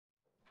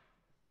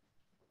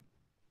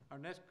Our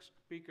next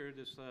speaker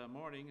this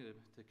morning,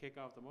 to kick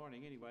off the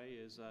morning anyway,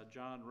 is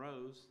John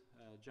Rose.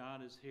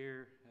 John is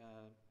here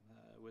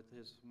with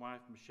his wife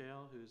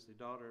Michelle, who's the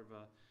daughter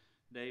of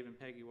Dave and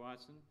Peggy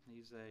Watson.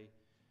 He's a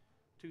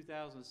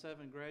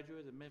 2007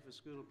 graduate of Memphis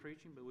School of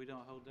Preaching, but we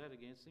don't hold that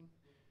against him.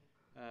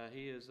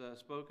 He has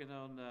spoken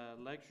on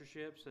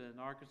lectureships in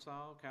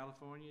Arkansas,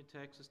 California,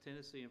 Texas,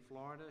 Tennessee, and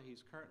Florida.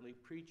 He's currently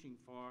preaching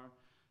for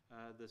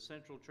the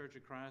Central Church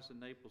of Christ in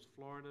Naples,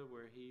 Florida,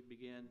 where he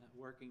began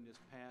working this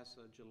past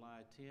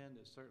July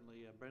 10. It's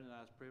certainly Brenda and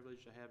I's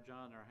privilege to have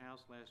John in our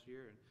house last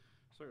year, and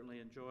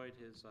certainly enjoyed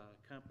his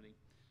company.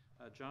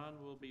 John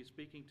will be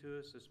speaking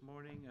to us this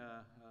morning,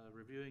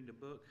 reviewing the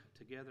book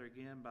Together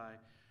Again by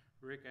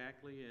Rick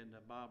Atchly and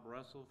Bob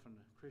Russell from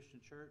the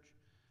Christian Church.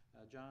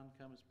 John,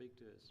 come and speak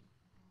to us.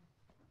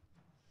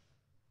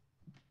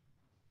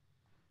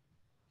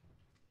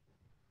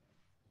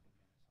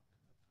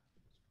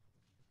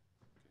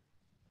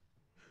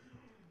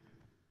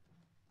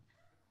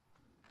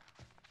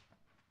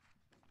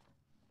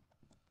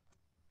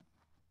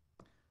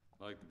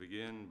 I'd like to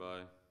begin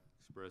by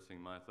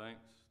expressing my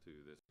thanks to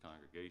this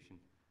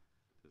congregation,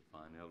 to the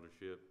fine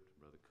eldership, to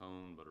Brother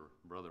Cone,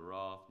 Brother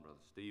Roth, and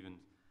Brother Stevens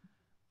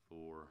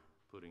for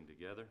putting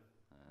together,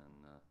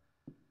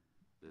 and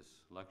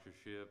this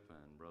lectureship,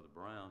 and Brother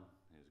Brown,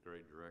 his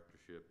great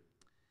directorship,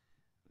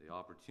 the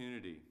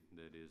opportunity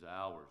that is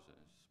ours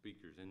as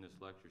speakers in this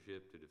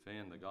lectureship to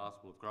defend the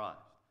gospel of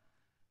Christ.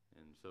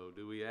 And so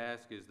do we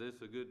ask, is this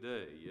a good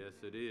day?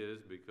 Yes, it is,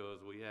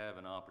 because we have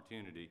an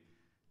opportunity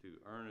to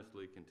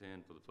earnestly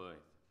contend for the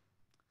faith.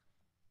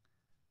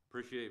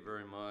 Appreciate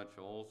very much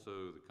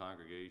also the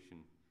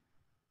congregation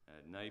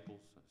at Naples,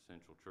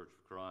 Central Church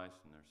of Christ,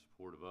 and their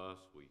support of us.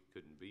 We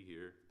couldn't be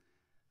here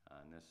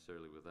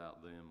necessarily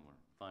without them.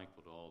 We're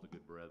thankful to all the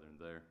good brethren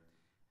there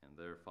and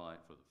their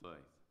fight for the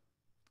faith.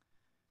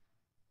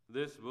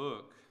 This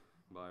book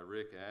by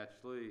Rick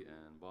Atchly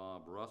and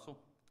Bob Russell.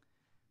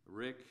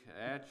 Rick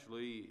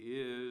Atchly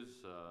is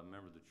a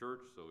member of the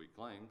church, so he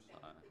claims.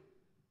 I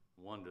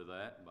wonder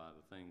that by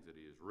the things that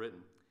he has written.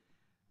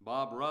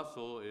 Bob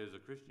Russell is a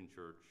Christian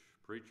church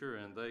preacher,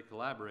 and they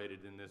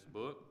collaborated in this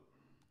book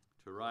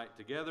to write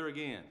Together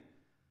Again,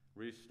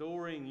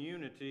 Restoring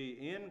Unity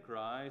in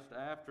Christ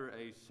After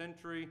a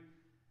Century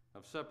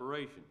of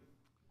Separation.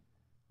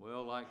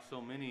 Well, like so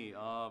many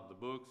of the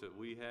books that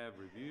we have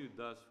reviewed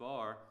thus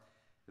far,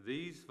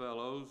 these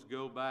fellows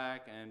go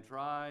back and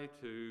try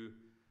to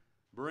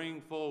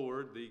bring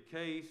forward the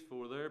case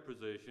for their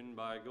position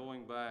by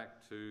going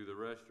back to the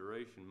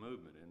Restoration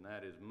movement, and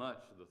that is much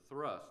the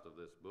thrust of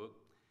this book.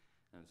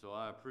 And so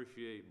I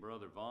appreciate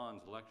Brother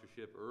Vaughn's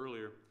lectureship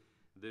earlier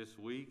this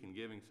week in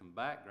giving some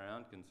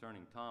background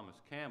concerning Thomas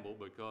Campbell,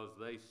 because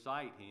they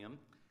cite him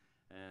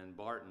and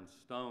Barton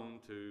Stone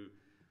to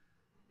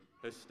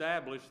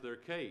establish their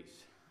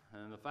case.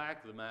 And the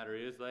fact of the matter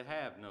is they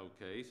have no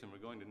case, and we're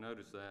going to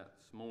notice that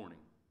this morning.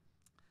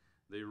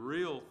 The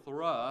real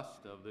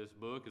thrust of this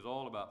book is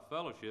all about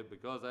fellowship,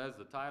 because as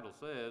the title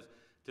says,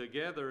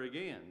 together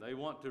again. They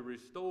want to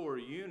restore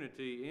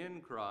unity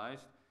in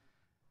Christ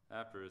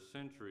after a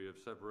century of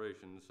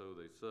separation, so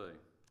they say.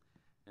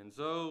 And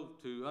so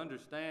to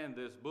understand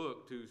this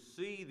book, to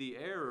see the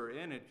error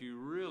in it, you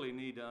really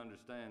need to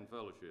understand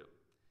fellowship.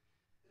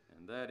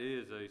 And that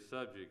is a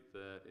subject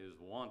that is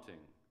wanting,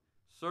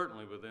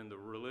 certainly within the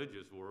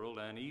religious world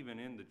and even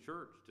in the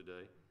church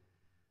today.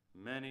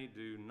 Many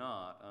do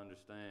not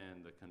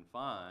understand the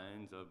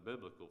confines of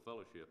biblical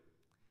fellowship.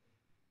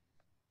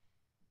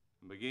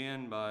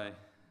 Begin by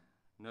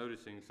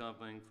noticing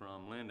something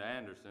from Linda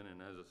Anderson, and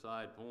as a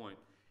side point,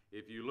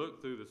 if you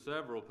look through the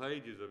several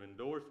pages of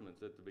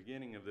endorsements at the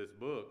beginning of this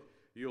book,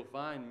 you'll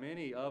find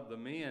many of the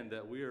men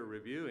that we are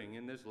reviewing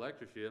in this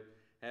lectureship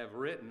have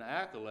written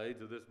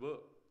accolades of this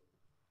book.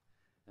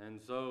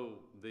 And so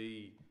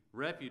the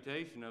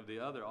refutation of the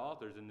other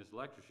authors in this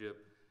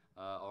lectureship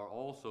are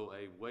also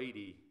a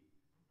weighty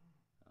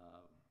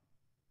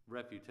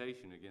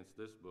refutation against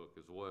this book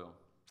as well.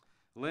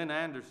 Lynn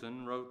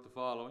Anderson wrote the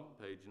following,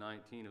 page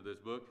 19 of this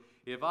book: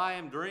 "If I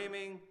am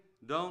dreaming,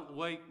 don't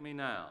wake me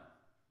now.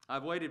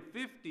 I've waited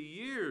 50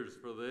 years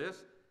for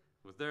this."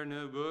 With their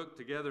new book,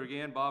 Together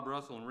Again, Bob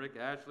Russell and Rick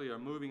Atchly are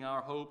moving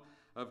our hope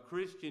of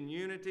Christian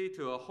unity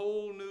to a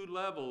whole new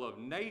level of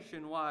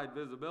nationwide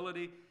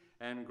visibility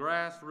and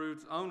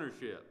grassroots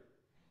ownership.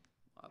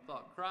 I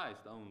thought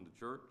Christ owned the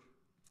church.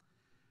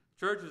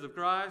 Churches of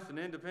Christ and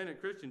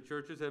independent Christian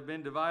churches have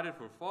been divided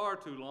for far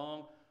too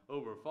long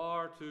over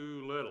far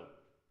too little.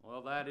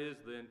 Well, that is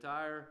the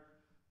entire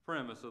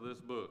premise of this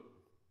book.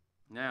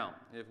 Now,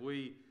 if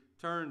we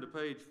turn to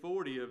page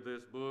 40 of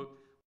this book,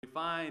 we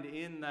find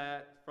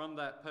from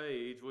that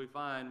page, we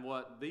find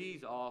what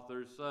these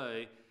authors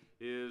say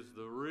is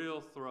the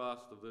real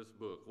thrust of this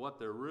book, what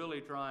they're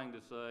really trying to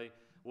say,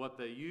 what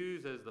they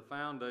use as the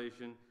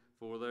foundation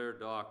for their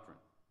doctrine.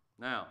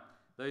 Now,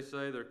 they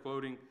say, they're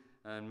quoting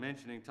and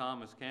mentioning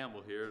Thomas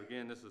Campbell here.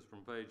 Again, this is from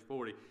page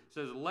 40. It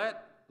says,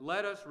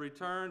 let us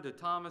return to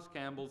Thomas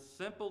Campbell's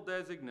simple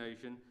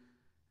designation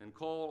and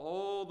call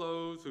all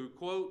those who,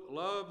 quote,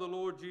 love the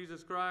Lord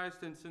Jesus Christ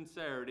in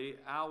sincerity,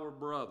 our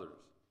brothers.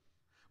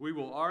 We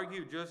will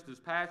argue just as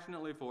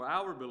passionately for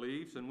our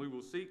beliefs, and we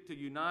will seek to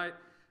unite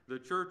the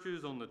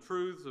churches on the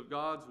truths of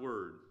God's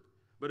Word.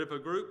 But if a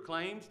group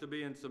claims to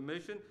be in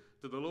submission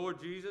to the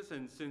Lord Jesus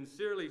and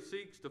sincerely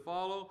seeks to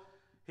follow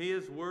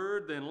His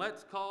Word, then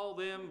let's call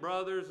them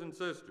brothers and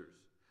sisters.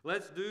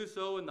 Let's do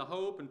so in the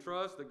hope and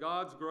trust that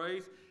God's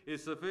grace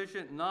is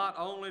sufficient not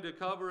only to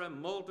cover a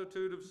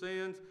multitude of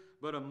sins,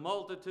 but a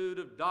multitude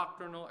of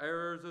doctrinal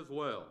errors as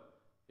well.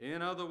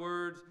 In other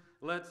words,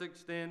 let's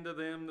extend to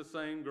them the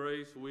same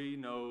grace we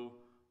know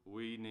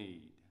we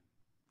need.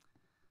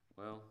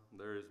 Well,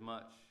 there is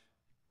much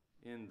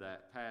in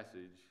that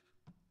passage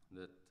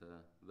that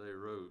they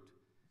wrote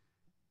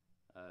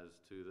as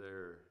to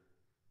their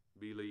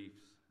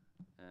beliefs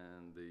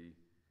and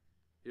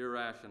the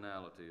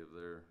irrationality of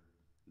their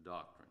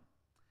doctrine.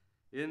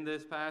 In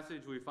this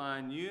passage, we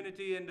find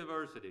unity and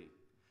diversity.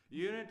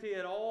 Unity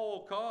at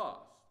all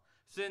costs.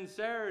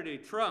 Sincerity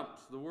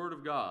trumps the Word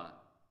of God.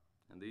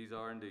 And these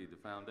are indeed the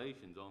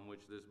foundations on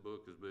which this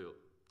book is built.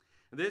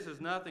 And this is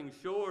nothing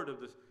short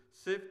of the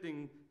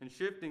sifting and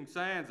shifting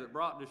sands that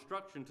brought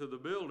destruction to the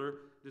builder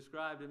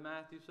described in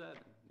Matthew 7.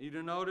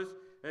 You notice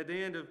at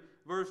the end of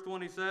verse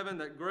 27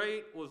 that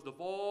great was the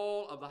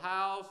fall of the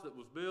house that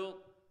was built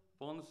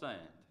upon the sand,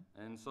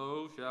 and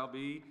so shall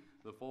be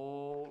the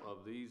fall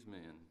of these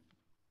men.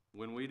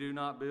 When we do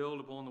not build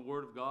upon the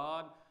Word of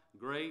God,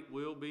 great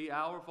will be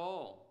our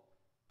fall.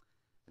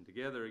 And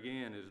together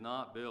again is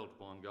not built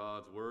upon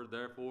God's Word,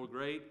 therefore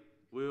great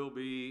will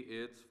be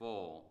its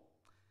fall.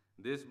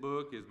 This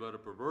book is but a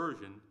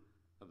perversion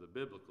of the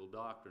biblical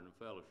doctrine of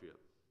fellowship.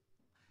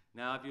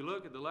 Now, if you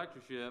look at the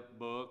Lectureship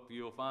book,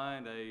 you'll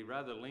find a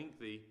rather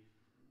lengthy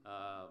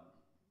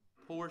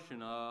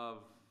portion of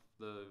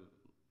the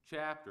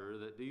chapter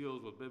that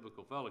deals with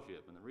biblical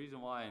fellowship. And the reason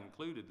why I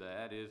included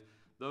that is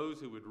those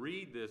who would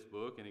read this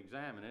book and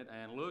examine it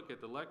and look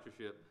at the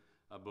Lectureship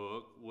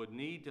book would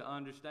need to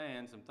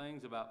understand some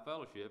things about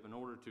fellowship in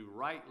order to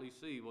rightly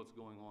see what's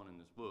going on in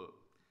this book.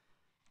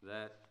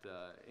 That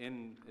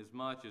in as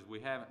much as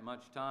we haven't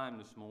much time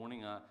this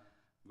morning, I'm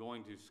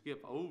going to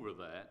skip over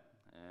that,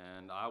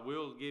 and I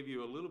will give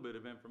you a little bit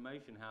of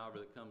information, however,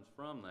 that comes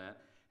from that,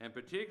 and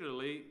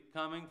particularly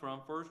coming from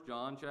 1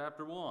 John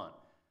chapter 1.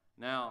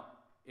 Now,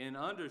 in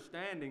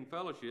understanding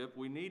fellowship,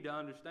 we need to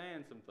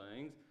understand some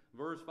things.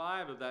 Verse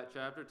 5 of that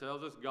chapter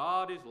tells us,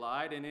 God is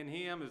light, and in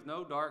Him is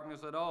no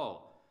darkness at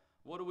all.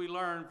 What do we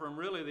learn from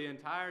really the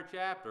entire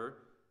chapter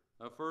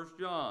of 1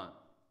 John,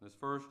 this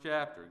first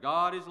chapter?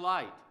 God is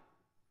light,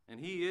 and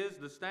He is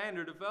the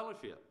standard of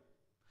fellowship.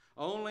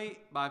 Only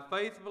by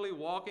faithfully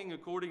walking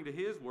according to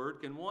His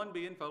Word can one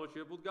be in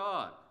fellowship with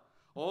God.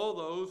 All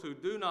those who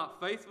do not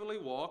faithfully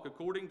walk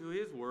according to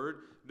His Word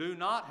do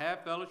not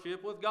have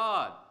fellowship with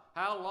God.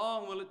 How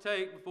long will it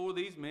take before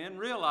these men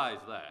realize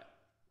that?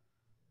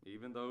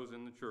 Even those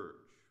in the church.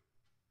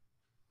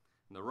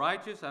 And the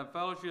righteous have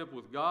fellowship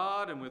with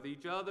God and with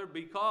each other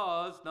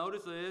because,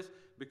 notice this,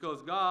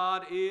 because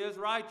God is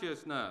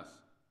righteousness.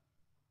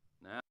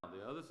 Now,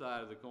 the other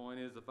side of the coin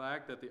is the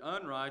fact that the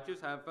unrighteous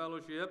have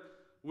fellowship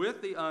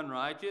with the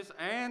unrighteous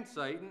and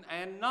Satan,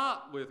 and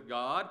not with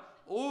God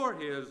or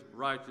His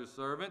righteous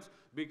servants,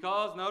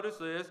 because, notice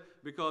this,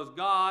 because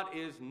God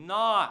is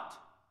not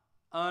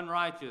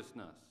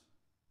unrighteousness.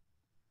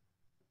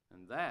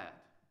 And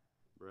that,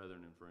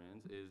 brethren and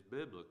friends, is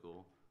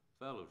biblical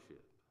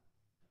fellowship.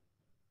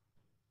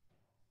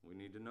 We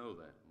need to know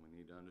that. We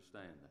need to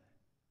understand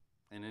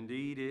that. And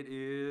indeed, it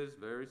is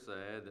very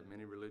sad that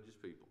many religious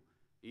people,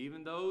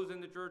 even those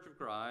in the Church of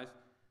Christ,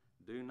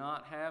 do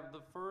not have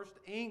the first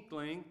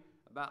inkling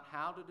about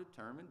how to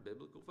determine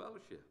biblical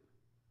fellowship.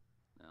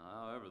 Now,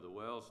 however, the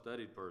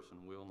well-studied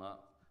person will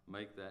not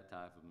make that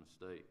type of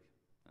mistake,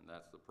 and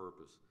that's the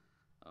purpose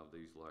of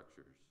these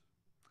lectures.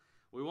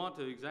 We want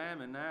to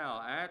examine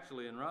now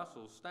Atchly and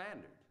Russell's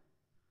standard.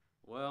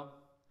 Well,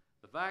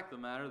 the fact of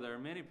the matter, there are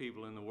many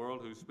people in the world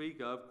who speak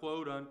of,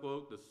 quote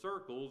unquote, the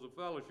circles of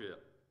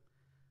fellowship.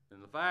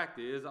 And the fact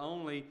is, the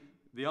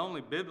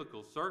only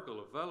biblical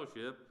circle of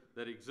fellowship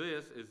that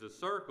exists is the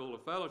circle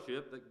of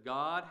fellowship that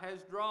God has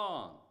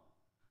drawn.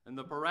 And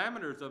the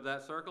parameters of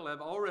that circle have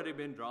already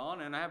been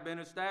drawn and have been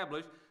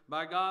established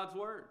by God's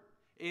Word.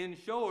 In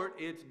short,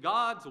 it's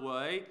God's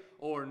way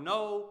or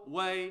no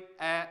way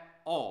at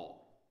all.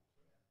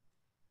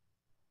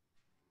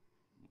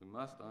 We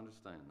must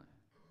understand that.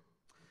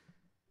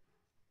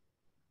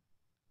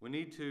 We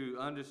need to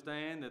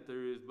understand that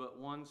there is but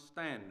one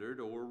standard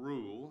or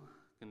rule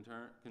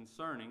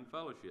concerning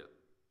fellowship.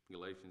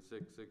 Galatians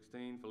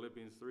 6:16,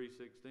 Philippians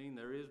 3:16,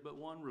 there is but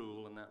one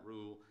rule, and that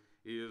rule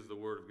is the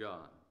Word of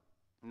God.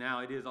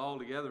 Now, it is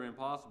altogether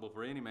impossible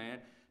for any man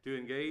to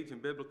engage in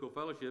biblical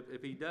fellowship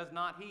if he does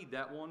not heed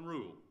that one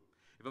rule.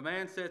 If a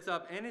man sets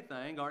up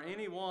anything or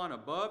anyone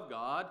above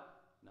God,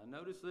 now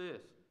notice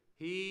this,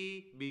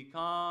 he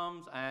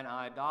becomes an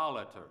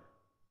idolater.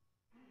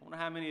 I wonder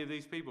how many of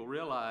these people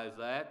realize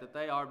that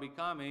they are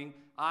becoming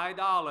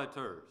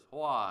idolaters.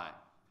 Why?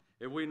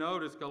 If we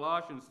notice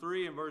Colossians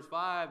 3 and verse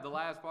 5, the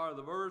last part of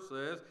the verse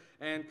says,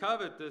 and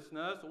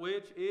covetousness,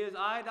 which is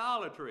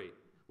idolatry.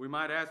 We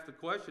might ask the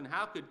question,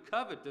 how could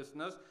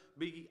covetousness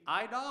be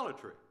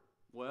idolatry?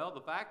 Well,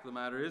 the fact of the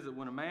matter is that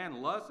when a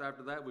man lusts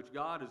after that which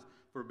God has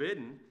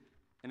forbidden,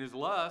 and his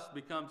lust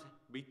becomes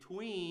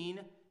between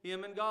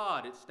him and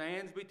God, it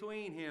stands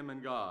between him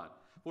and God.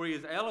 For he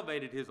has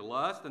elevated his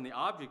lust and the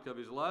object of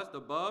his lust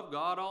above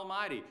God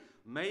Almighty,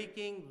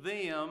 making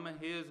them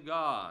his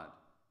God.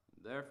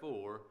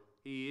 Therefore,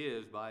 he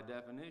is by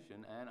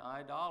definition an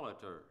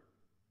idolater.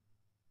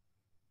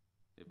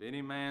 If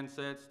any man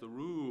sets the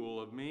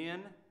rule of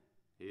men,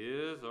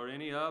 his or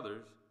any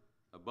others,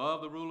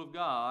 above the rule of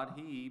God,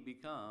 he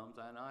becomes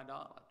an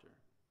idolater.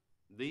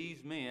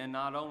 These men,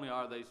 not only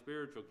are they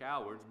spiritual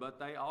cowards, but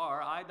they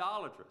are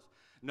idolatrous.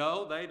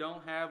 No, they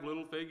don't have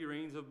little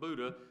figurines of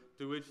Buddha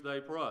to which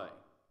they pray,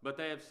 but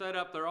they have set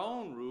up their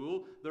own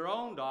rule, their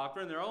own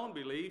doctrine, their own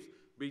beliefs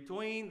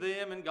between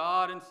them and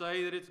God, and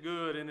say that it's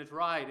good and it's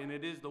right and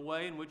it is the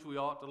way in which we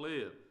ought to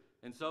live.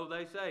 And so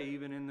they say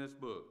even in this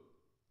book.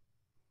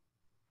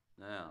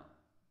 Now,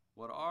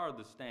 what are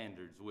the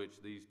standards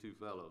which these two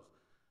fellows,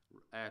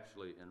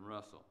 Atchly and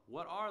Russell,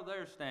 what are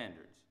their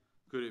standards?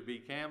 Could it be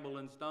Campbell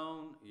and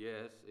Stone?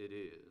 Yes, it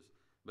is.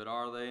 But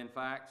are they in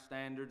fact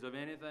standards of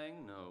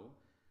anything? No.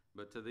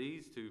 But to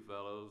these two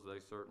fellows,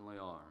 they certainly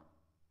are.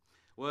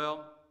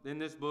 Well, in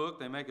this book,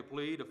 they make a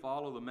plea to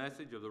follow the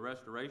message of the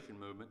Restoration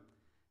Movement.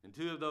 And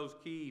two of those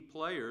key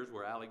players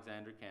were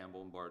Alexander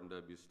Campbell and Barton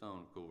W. Stone,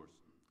 of course.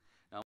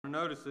 Now, I want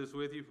to notice this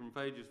with you from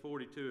pages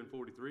 42 and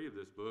 43 of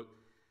this book.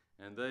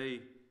 And they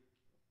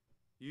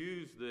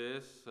use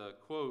this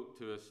quote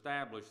to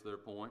establish their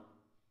point.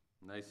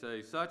 And they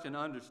say, such an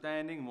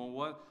understanding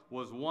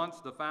was once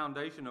the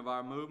foundation of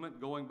our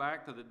movement, going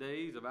back to the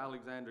days of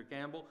Alexander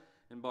Campbell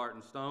and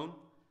Barton Stone.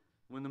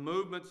 When the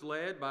movements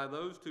led by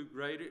those two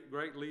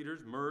great leaders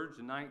merged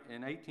in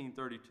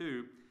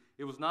 1832,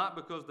 it was not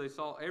because they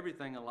saw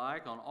everything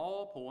alike on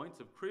all points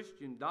of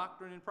Christian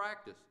doctrine and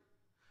practice.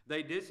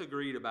 They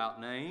disagreed about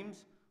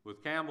names,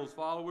 with Campbell's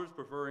followers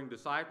preferring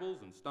disciples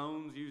and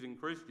Stone's using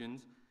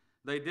Christians.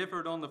 They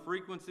differed on the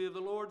frequency of the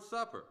Lord's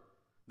Supper.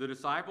 The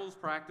disciples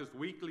practiced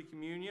weekly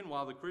communion,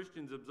 while the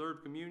Christians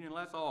observed communion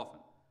less often.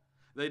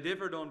 They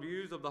differed on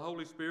views of the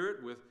Holy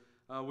Spirit,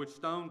 which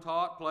Stone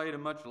taught played a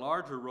much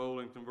larger role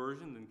in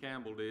conversion than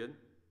Campbell did.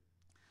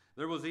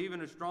 There was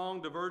even a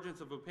strong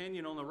divergence of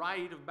opinion on the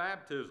rite of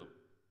baptism.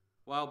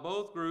 While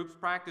both groups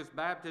practiced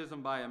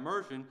baptism by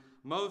immersion,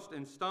 most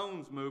in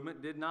Stone's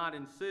movement did not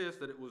insist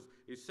that it was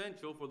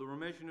essential for the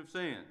remission of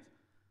sins.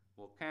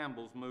 Well,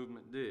 Campbell's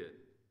movement did.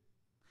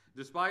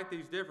 Despite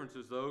these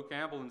differences, though,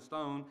 Campbell and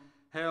Stone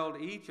held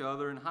each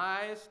other in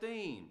high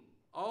esteem,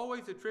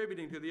 always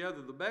attributing to the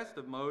other the best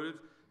of motives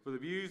for the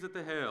views that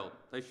they held.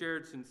 They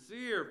shared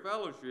sincere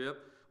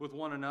fellowship with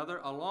one another,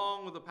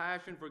 along with a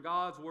passion for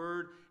God's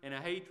Word and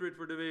a hatred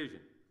for division.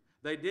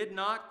 They did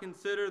not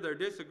consider their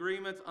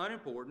disagreements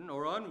unimportant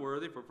or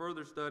unworthy for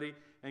further study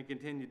and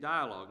continued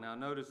dialogue. Now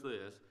notice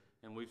this,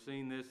 and we've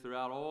seen this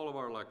throughout all of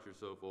our lectures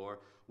so far.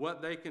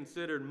 What they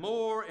considered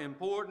more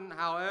important,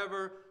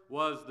 however,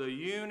 was the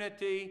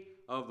unity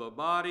of the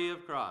body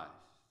of Christ.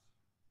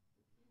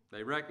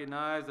 They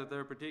recognized that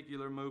their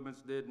particular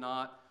movements did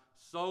not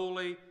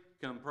solely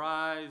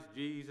comprise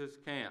Jesus'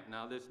 camp.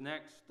 Now this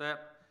next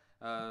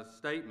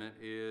statement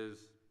is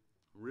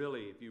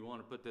really, if you want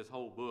to put this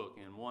whole book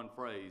in one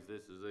phrase,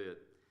 this is it.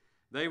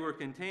 They were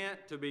content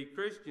to be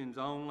Christians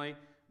only,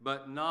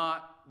 but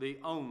not the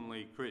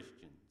only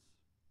Christians.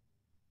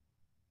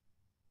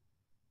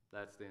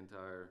 That's the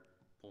entire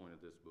point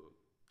of this book.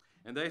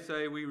 And they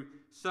say we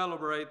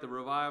celebrate the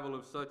revival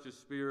of such a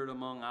spirit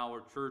among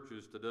our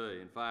churches today.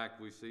 In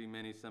fact, we see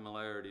many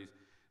similarities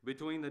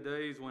between the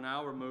days when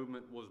our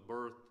movement was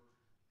birthed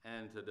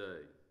and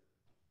today.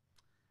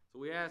 So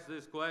we ask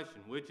this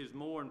question, which is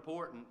more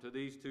important to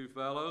these two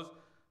fellows,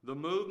 the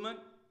movement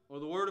or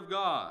the Word of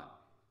God?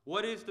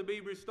 What is to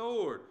be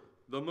restored,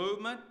 the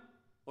movement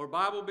or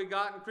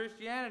Bible-begotten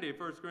Christianity,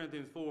 1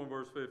 Corinthians 4 and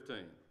verse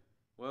 15?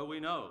 Well, we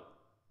know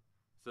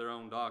it's their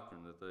own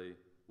doctrine that they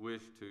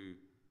wish to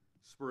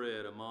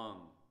spread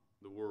among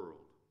the world.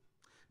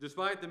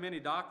 Despite the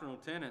many doctrinal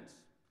tenets,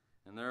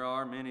 and there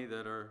are many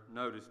that are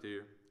noticed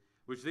here,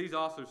 which these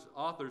authors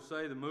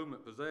say the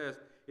movement possessed,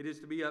 it is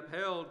to be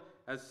upheld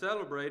as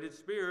celebrated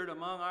spirit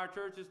among our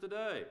churches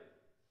today.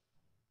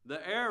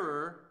 The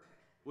error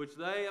which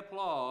they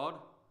applaud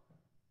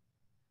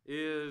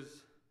is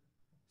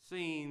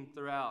seen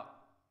throughout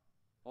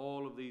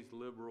all of these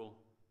liberal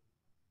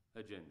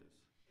agendas.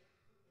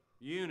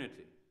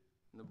 Unity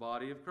in the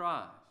body of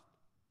Christ,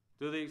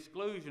 to the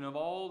exclusion of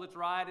all that's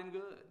right and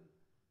good,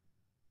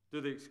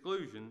 to the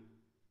exclusion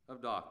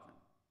of doctrine.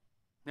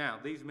 Now,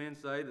 these men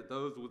say that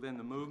those within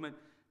the movement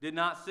did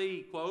not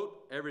see,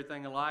 quote,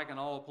 everything alike in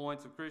all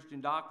points of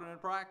Christian doctrine and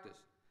practice.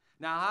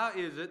 Now, how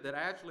is it that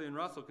Atchly and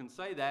Russell can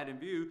say that in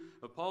view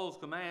of Paul's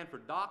command for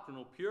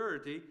doctrinal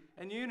purity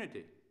and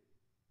unity?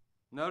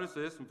 Notice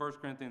this in 1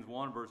 Corinthians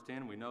 1, verse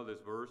 10. We know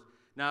this verse.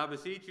 Now, I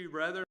beseech you,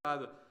 brethren, by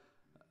the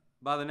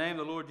by the name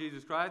of the Lord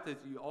Jesus Christ, that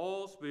you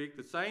all speak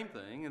the same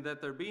thing, and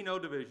that there be no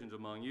divisions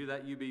among you,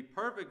 that you be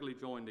perfectly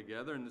joined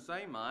together in the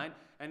same mind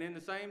and in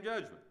the same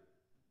judgment.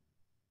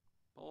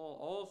 Paul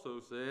also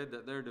said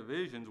that their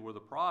divisions were the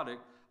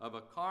product of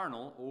a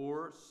carnal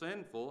or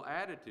sinful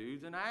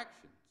attitudes and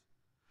actions.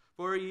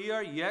 For ye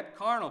are yet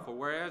carnal, for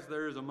whereas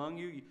there is among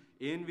you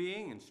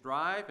envying and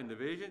strife and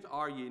divisions,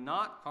 are ye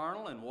not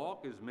carnal and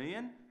walk as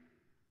men?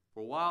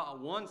 For while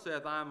one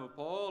saith, I am of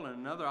Paul, and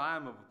another, I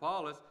am of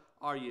Apollos,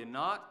 are ye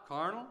not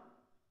carnal?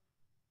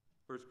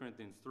 1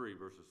 Corinthians 3,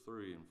 verses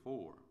 3 and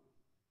 4.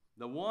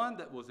 The one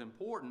that was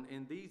important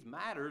in these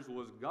matters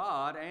was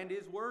God and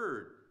His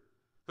Word.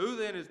 Who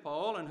then is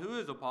Paul, and who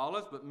is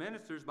Apollos, but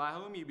ministers by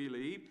whom ye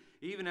believe,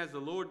 even as the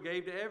Lord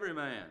gave to every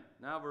man?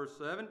 Now verse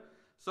 7.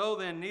 So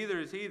then neither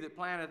is he that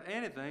planteth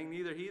anything,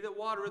 neither he that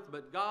watereth,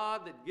 but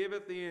God that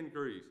giveth the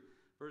increase.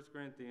 1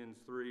 Corinthians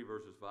 3,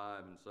 verses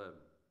 5 and 7.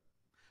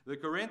 The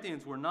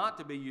Corinthians were not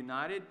to be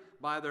united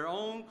by their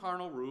own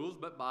carnal rules,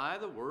 but by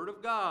the Word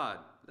of God.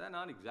 Is that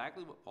not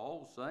exactly what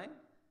Paul was saying?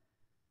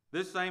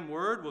 This same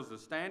Word was the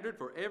standard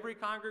for every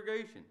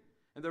congregation,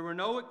 and there were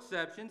no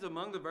exceptions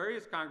among the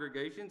various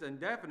congregations, and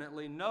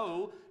definitely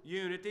no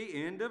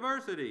unity in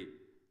diversity,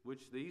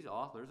 which these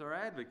authors are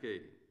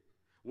advocating.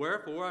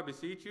 Wherefore, I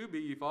beseech you, be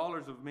ye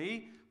followers of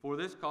me. For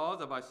this cause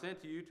have I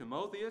sent to you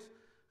Timotheus,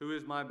 who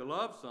is my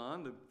beloved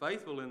son, the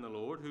faithful in the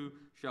Lord, who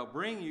shall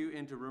bring you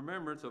into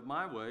remembrance of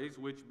my ways,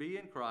 which be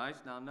in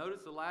Christ. Now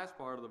notice the last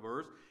part of the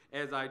verse,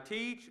 as I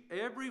teach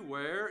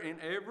everywhere in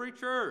every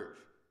church.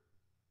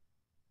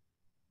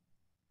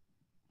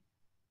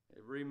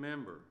 Every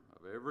member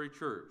of every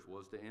church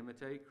was to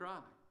imitate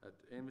Christ,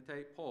 to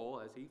imitate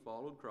Paul as he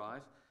followed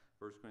Christ,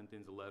 1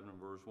 Corinthians 11 and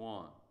verse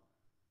 1.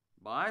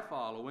 By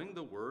following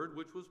the word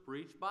which was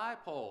preached by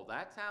Paul.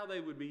 That's how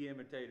they would be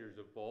imitators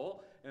of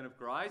Paul and of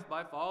Christ,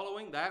 by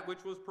following that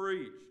which was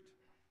preached.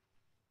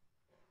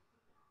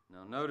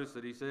 Now notice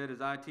that he said,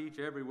 as I teach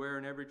everywhere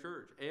in every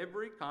church.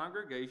 Every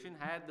congregation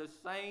had the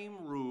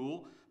same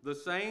rule, the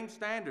same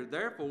standard.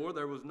 Therefore,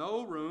 there was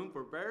no room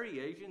for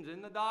variations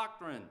in the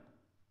doctrine.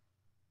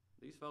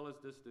 These fellows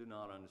just do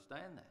not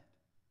understand that.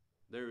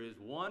 There is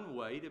one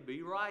way to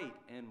be right,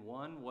 and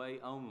one way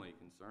only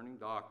concerning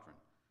doctrine.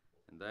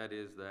 And that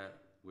is that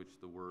which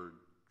the Word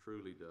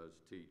truly does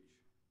teach.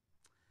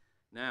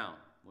 Now,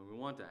 when we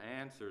want to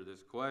answer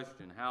this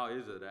question, how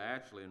is it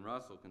Atchly and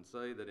Russell can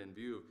say that in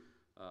view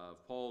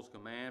of Paul's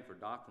command for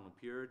doctrinal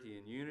purity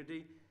and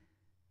unity,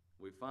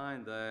 we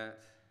find that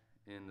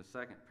in the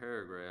second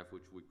paragraph,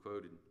 which we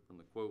quoted from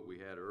the quote we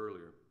had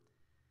earlier.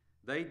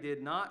 They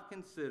did not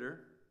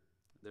consider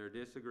their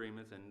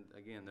disagreements, and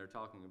again, they're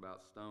talking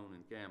about Stone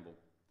and Campbell.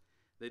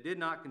 They did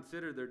not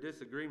consider their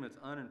disagreements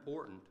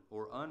unimportant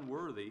or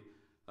unworthy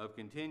of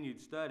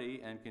continued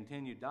study and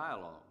continued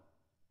dialogue.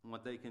 And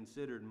what they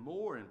considered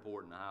more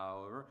important,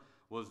 however,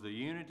 was the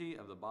unity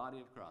of the body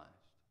of Christ.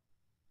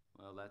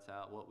 Well, that's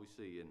what we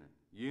see, isn't it?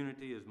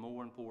 Unity is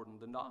more important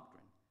than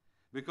doctrine.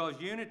 Because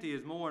unity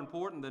is more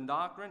important than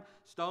doctrine,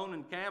 Stone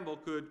and Campbell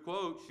could,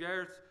 quote,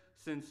 share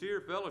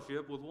sincere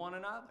fellowship with one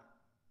another.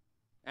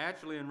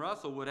 Atchly and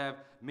Russell would have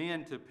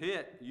men to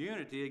pit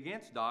unity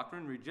against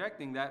doctrine,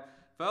 rejecting that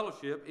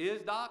fellowship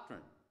is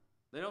doctrine.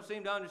 They don't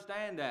seem to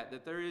understand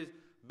that there is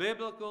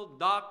biblical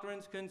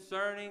doctrines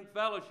concerning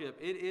fellowship.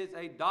 It is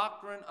a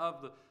doctrine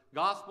of the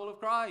gospel of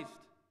Christ.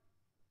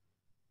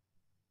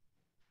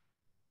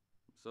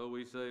 So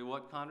we say,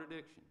 what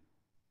contradiction?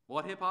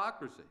 What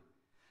hypocrisy?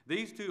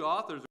 These two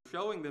authors are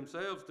showing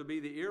themselves to be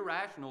the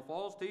irrational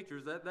false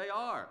teachers that they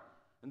are.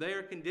 And they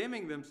are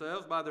condemning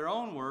themselves by their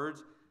own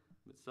words,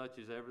 but such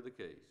is ever the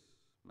case.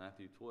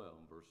 Matthew 12,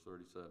 verse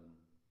 37.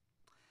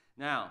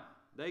 Now,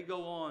 they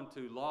go on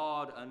to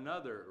laud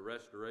another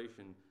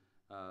restoration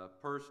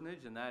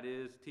personage, and that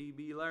is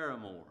T.B.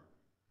 Larimore.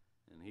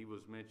 And he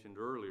was mentioned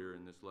earlier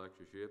in this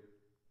lectureship.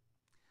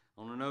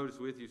 I want to notice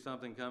with you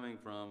something coming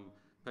from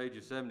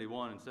pages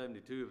 71 and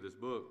 72 of this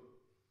book.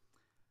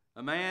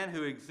 A man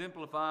who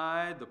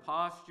exemplified the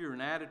posture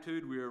and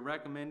attitude we are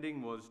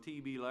recommending was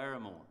T.B.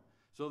 Larimore.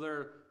 So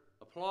they're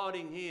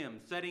applauding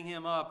him, setting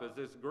him up as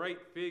this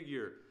great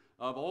figure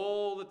of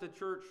all that the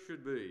church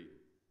should be.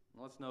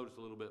 Let's notice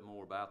a little bit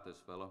more about this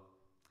fellow,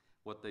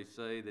 what they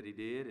say that he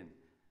did and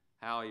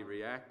how he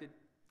reacted.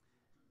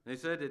 They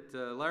said that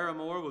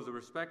Larimore was a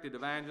respected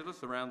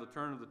evangelist around the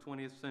turn of the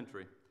 20th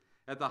century.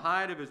 At the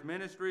height of his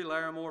ministry,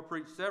 Larimore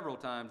preached several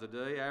times a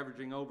day,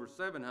 averaging over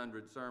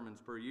 700 sermons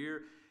per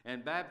year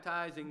and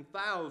baptizing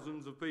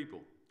thousands of people.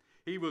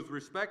 He was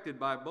respected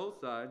by both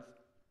sides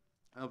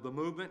of the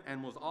movement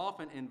and was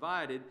often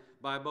invited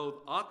by both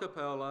a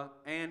cappella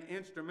and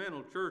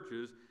instrumental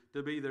churches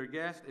to be their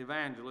guest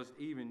evangelist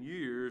even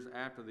years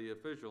after the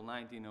official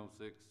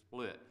 1906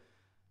 split.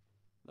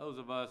 Those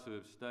of us who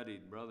have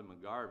studied Brother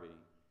McGarvey,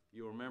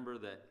 you'll remember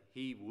that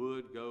he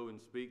would go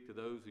and speak to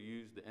those who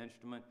used the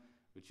instrument,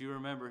 but you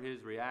remember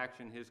his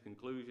reaction, his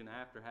conclusion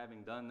after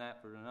having done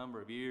that for a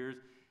number of years.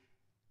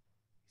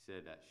 He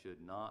said that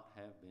should not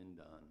have been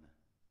done.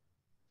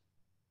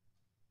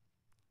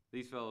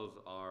 These fellows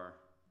are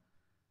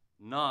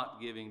not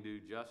giving due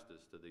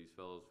justice to these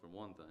fellows for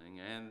one thing,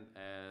 and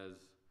as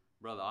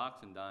Brother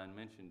Oxendine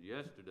mentioned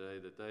yesterday,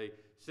 that they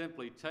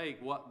simply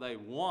take what they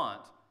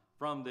want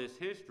from this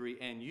history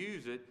and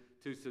use it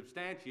to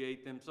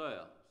substantiate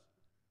themselves.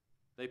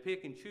 They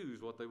pick and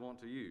choose what they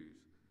want to use.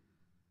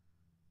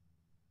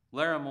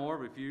 Larimore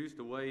refused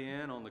to weigh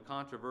in on the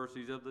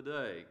controversies of the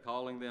day,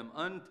 calling them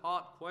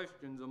untaught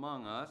questions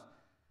among us.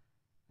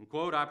 And,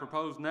 quote, I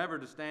propose never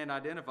to stand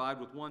identified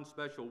with one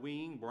special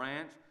wing,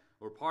 branch,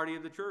 or party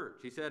of the church.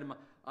 He said,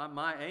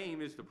 my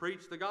aim is to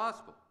preach the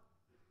gospel.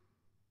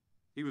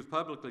 He was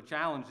publicly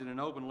challenged in an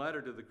open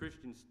letter to the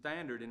Christian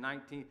Standard in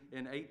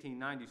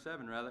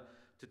 1897,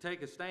 to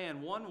take a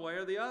stand one way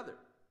or the other.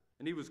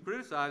 And he was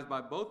criticized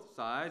by both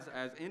sides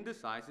as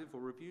indecisive for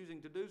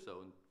refusing to do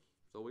so, and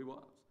so he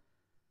was.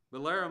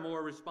 But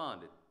Larimore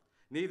responded,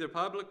 neither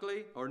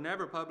publicly or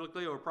never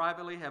publicly or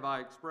privately have I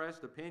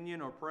expressed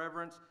opinion or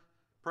preference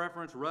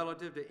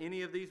relative to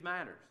any of these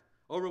matters,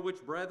 over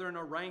which brethren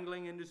are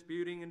wrangling and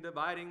disputing and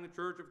dividing the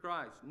church of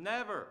Christ.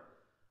 Never.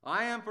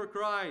 I am for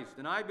Christ,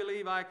 and I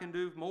believe I can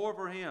do more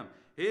for him,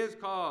 his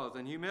cause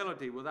and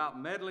humility,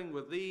 without meddling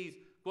with these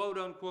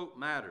quote-unquote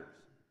matters.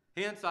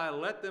 Hence I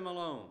let them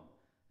alone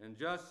and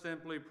just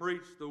simply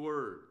preach the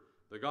word,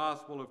 the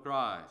gospel of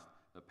Christ,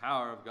 the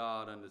power of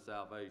God unto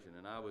salvation.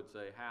 And I would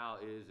say, how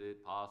is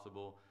it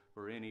possible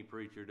for any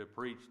preacher to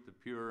preach the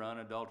pure,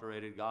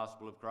 unadulterated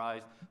gospel of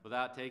Christ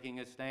without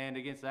taking a stand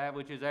against that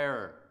which is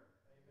error?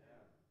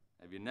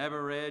 Amen. Have you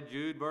never read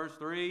Jude verse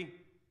 3?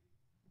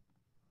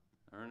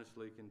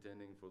 Earnestly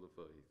contending for the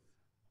faith.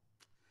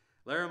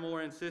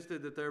 Larimore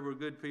insisted that there were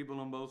good people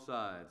on both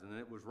sides, and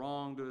it was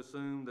wrong to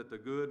assume that the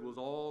good was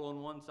all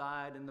on one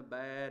side and the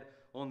bad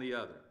on the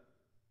other.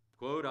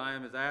 Quote, I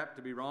am as apt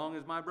to be wrong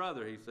as my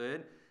brother, he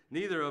said.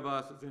 Neither of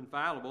us is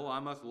infallible. I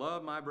must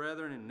love my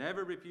brethren and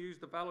never refuse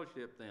to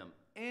fellowship them.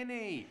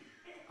 Any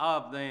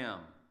of them,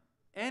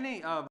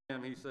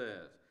 he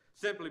says,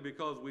 simply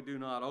because we do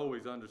not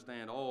always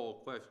understand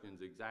all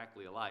questions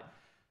exactly alike.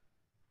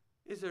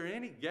 Is there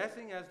any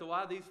guessing as to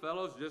why these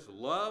fellows just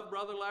love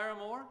Brother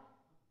Larimore?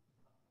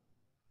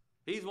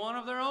 He's one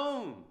of their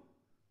own.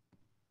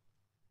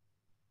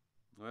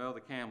 Well,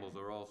 the Campbells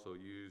are also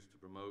used to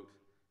promote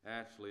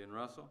Atchly and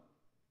Russell,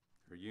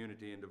 their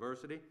unity and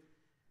diversity.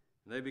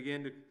 And they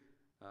begin to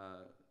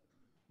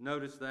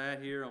notice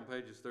that here on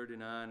pages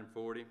 39 and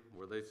 40,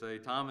 where they say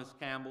Thomas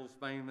Campbell's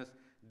famous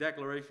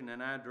declaration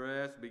and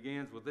address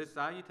begins with this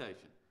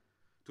salutation.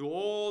 To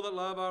all that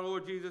love our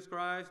Lord Jesus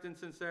Christ in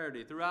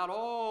sincerity throughout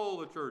all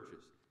the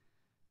churches.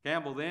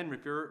 Campbell then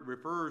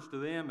refers to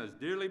them as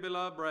dearly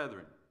beloved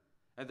brethren.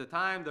 At the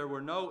time, there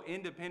were no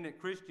independent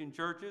Christian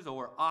churches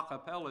or a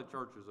cappella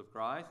churches of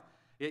Christ,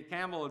 yet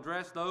Campbell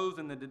addressed those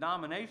in the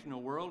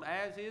denominational world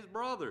as his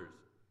brothers.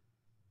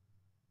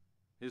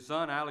 His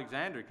son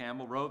Alexander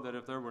Campbell wrote that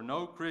if there were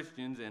no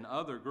Christians in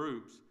other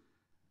groups,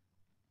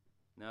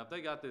 now if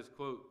they got this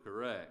quote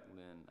correct,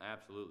 then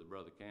absolutely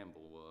Brother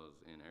Campbell was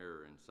in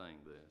error in saying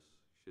this.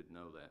 You should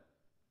know that.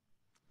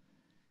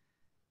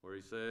 Where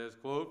he says,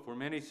 quote, for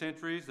many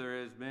centuries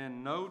there has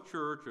been no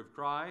church of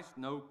Christ,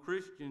 no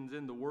Christians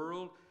in the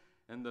world,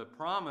 and the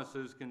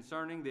promises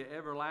concerning the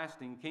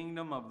everlasting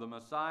kingdom of the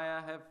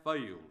Messiah have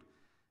failed,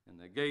 and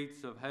the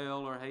gates of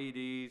hell or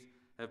Hades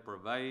have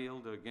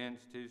prevailed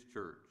against his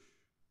church.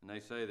 And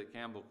they say that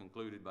Campbell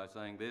concluded by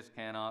saying, this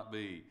cannot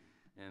be,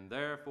 and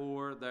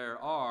therefore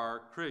there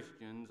are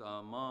Christians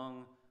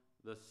among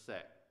the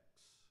sects.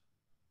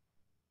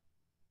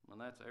 Well,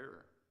 that's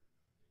error.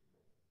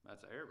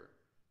 That's error.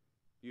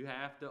 You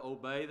have to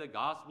obey the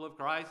gospel of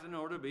Christ in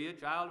order to be a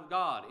child of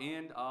God.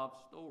 End of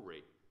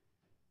story.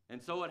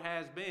 And so it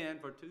has been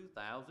for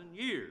 2,000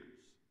 years.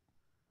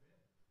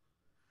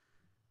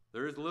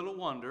 There is little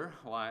wonder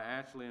why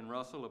Atchly and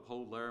Russell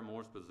uphold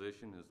Larimore's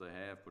position as they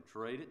have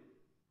portrayed it.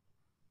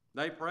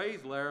 They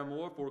praise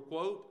Larimore for,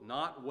 quote,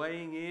 not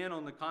weighing in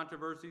on the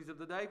controversies of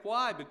the day.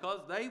 Why?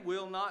 Because they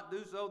will not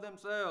do so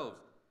themselves.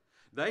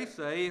 They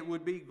say it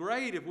would be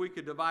great if we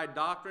could divide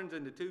doctrines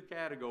into two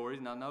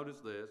categories. Now notice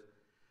this.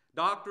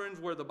 Doctrines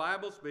where the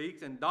Bible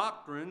speaks and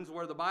doctrines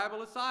where the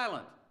Bible is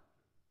silent.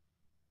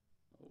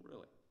 Oh,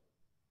 really?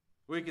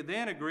 We could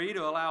then agree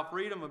to allow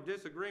freedom of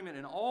disagreement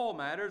in all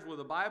matters where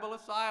the Bible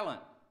is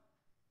silent.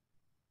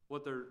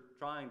 What they're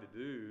trying to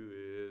do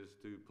is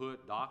to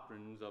put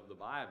doctrines of the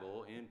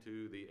Bible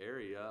into the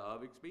area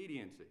of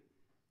expediency,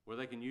 where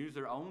they can use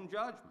their own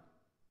judgment.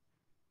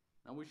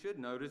 Now we should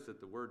notice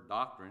that the word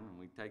doctrine, and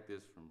we take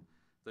this from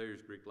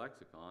Thayer's Greek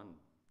lexicon,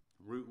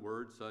 root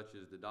words such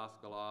as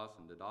didaskalos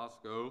and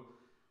didasko,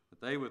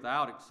 but they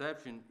without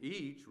exception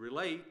each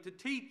relate to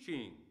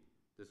teaching,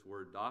 this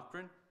word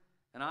doctrine.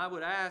 And I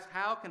would ask,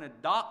 how can a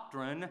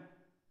doctrine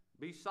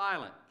be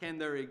silent? Can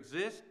there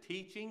exist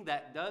teaching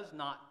that does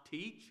not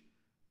teach?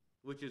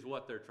 Which is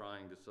what they're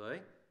trying to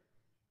say.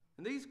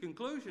 And these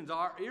conclusions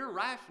are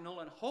irrational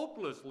and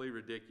hopelessly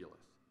ridiculous.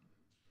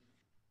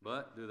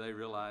 But do they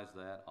realize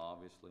that?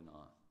 Obviously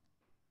not.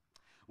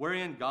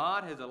 Wherein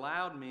God has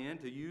allowed men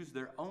to use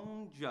their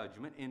own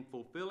judgment in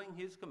fulfilling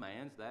his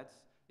commands, that's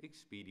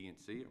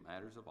expediency or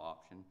matters of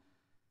option,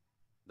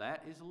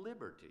 That is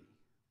liberty.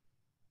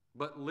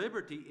 But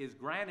liberty is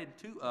granted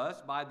to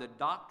us by the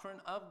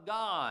doctrine of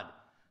God.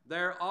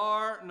 There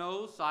are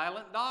no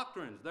silent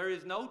doctrines. There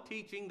is no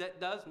teaching that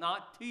does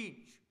not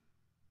teach.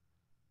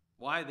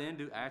 Why then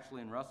do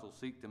Atchly and Russell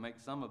seek to make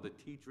some of the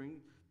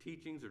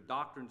teachings or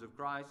doctrines of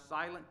Christ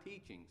silent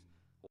teachings?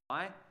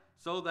 Why?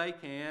 So they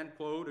can,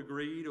 quote,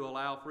 agree to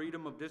allow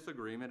freedom of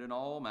disagreement in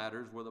all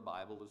matters where the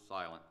Bible is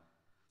silent.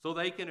 So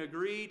they can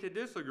agree to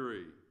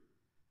disagree.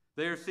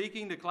 They are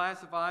seeking to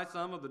classify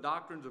some of the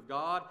doctrines of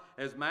God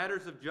as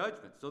matters of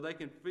judgment, so they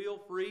can feel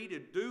free to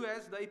do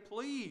as they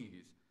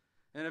please.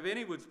 And if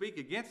any would speak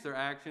against their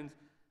actions,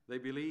 they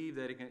believe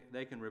that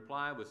they can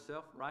reply with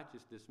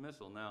self-righteous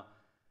dismissal. Now,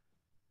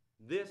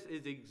 this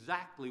is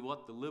exactly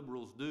what the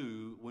liberals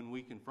do when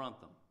we confront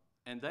them.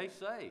 And they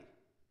say,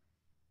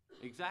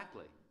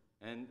 exactly.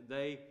 And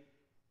they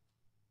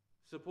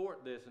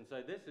support this and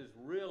say, this is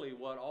really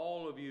what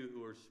all of you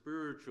who are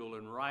spiritual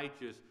and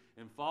righteous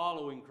and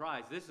following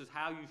Christ, this is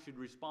how you should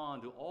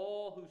respond to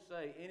all who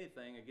say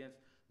anything against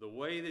the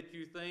way that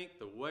you think,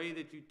 the way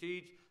that you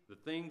teach, the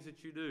things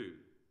that you do.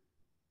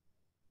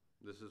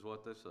 This is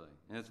what they say.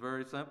 And it's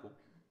very simple.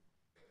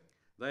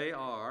 We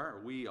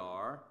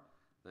are,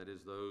 that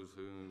is those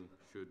who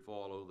should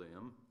follow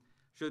them,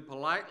 should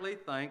politely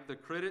thank the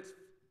critics,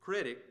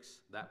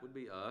 that would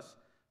be us,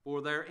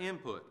 for their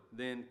input,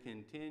 then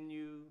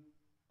continue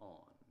on.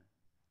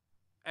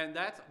 And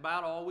that's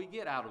about all we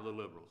get out of the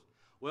liberals.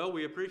 Well,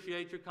 we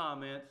appreciate your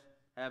comments.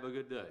 Have a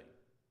good day.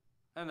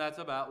 And that's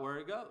about where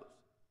it goes.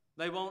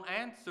 They won't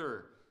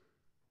answer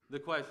the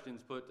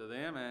questions put to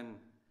them. And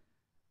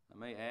I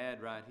may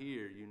add right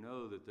here, you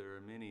know that there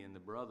are many in the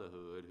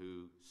brotherhood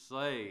who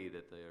say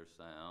that they are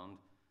sound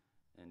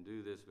and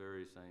do this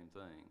very same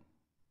thing.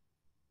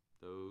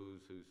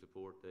 Those who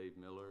support Dave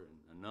Miller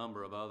and a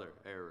number of other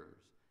errors.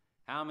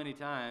 How many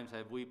times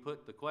have we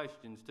put the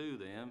questions to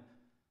them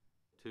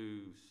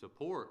to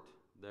support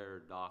their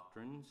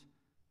doctrines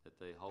that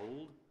they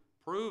hold?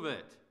 Prove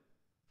it.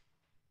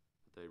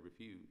 But they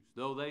refuse.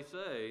 Though they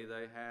say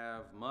they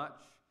have much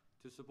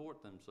to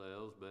support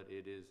themselves, but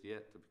it is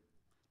yet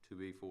to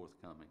be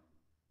forthcoming.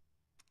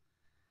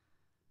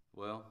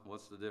 Well,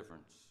 what's the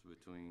difference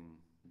between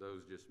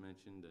those just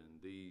mentioned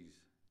and these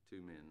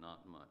two men?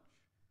 Not much.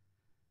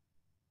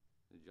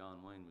 As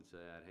John Wayne would say,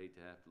 I'd hate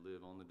to have to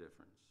live on the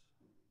difference.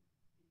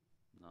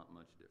 Not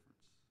much difference.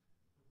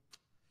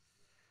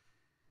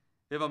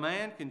 If a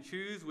man can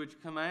choose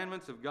which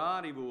commandments of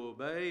God he will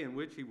obey and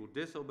which he will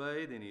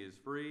disobey, then he is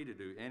free to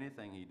do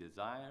anything he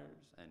desires,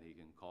 and he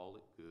can call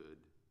it good.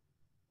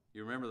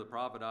 You remember the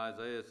prophet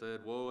Isaiah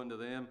said, woe unto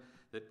them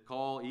that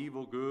call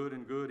evil good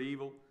and good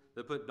evil,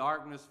 that put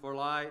darkness for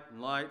light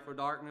and light for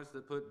darkness,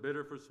 that put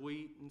bitter for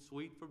sweet and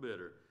sweet for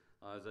bitter.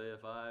 Isaiah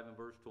 5 and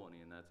verse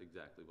 20, and that's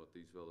exactly what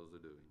these fellows are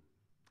doing.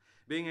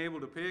 Being able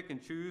to pick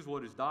and choose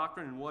what is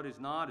doctrine and what is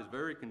not is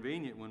very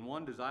convenient when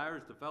one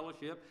desires to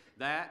fellowship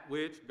that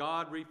which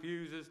God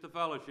refuses to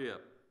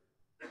fellowship.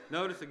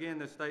 Notice again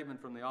this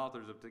statement from the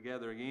authors of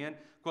Together Again.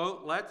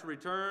 Quote, let's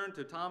return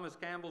to Thomas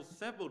Campbell's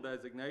simple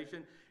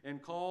designation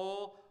and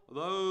call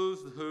those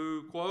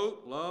who,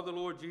 quote, love the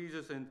Lord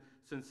Jesus in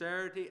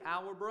sincerity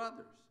our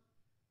brothers.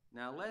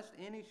 Now, lest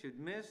any should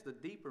miss the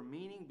deeper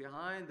meaning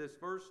behind this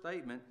first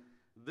statement,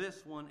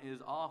 this one is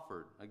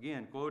offered.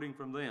 Again, quoting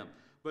from them.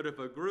 But if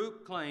a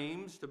group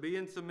claims to be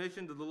in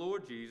submission to the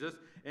Lord Jesus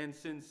and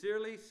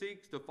sincerely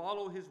seeks to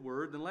follow his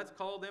word, then let's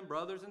call them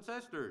brothers and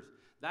sisters.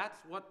 That's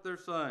what they're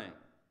saying.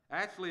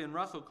 Atchly and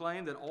Russell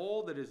claim that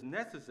all that is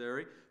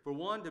necessary for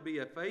one to be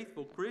a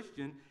faithful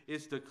Christian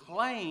is to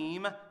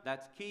claim,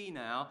 that's key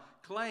now,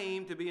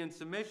 claim to be in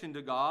submission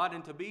to God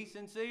and to be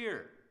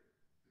sincere.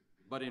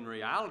 But in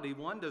reality,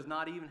 one does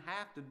not even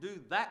have to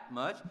do that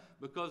much,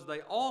 because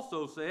they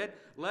also said,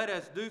 let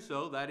us do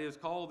so, that is,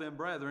 call them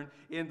brethren,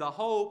 in the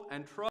hope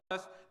and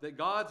trust that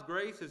God's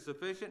grace is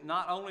sufficient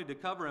not only to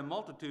cover a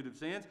multitude of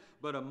sins,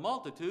 but a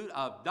multitude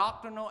of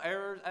doctrinal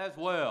errors as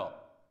well.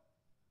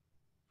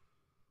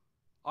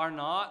 Are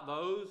not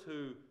those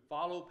who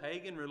follow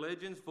pagan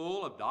religions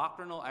full of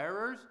doctrinal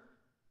errors?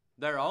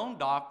 Their own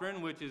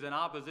doctrine, which is in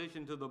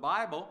opposition to the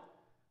Bible.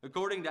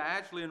 According to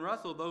Atchly and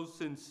Russell, those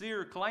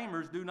sincere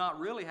claimers do not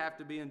really have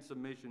to be in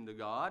submission to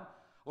God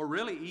or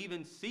really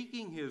even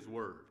seeking his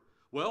word.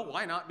 Well,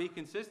 why not be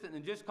consistent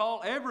and just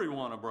call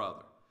everyone a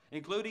brother,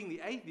 including the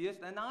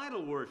atheist and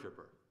idol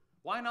worshiper?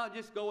 Why not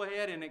just go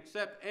ahead and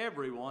accept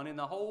everyone in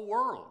the whole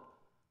world?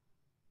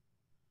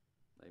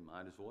 They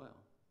might as well.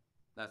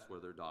 That's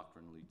where their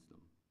doctrine leads them.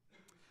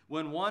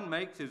 When one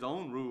makes his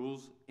own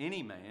rules,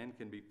 any man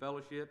can be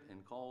fellowshipped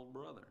and called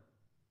brother.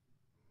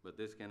 But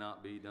this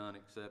cannot be done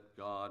except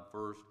God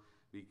first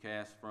be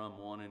cast from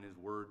one and his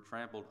word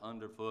trampled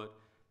underfoot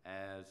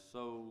as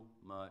so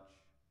much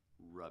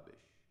rubbish.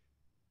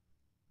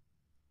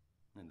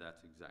 And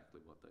that's exactly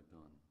what they've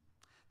done.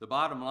 The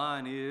bottom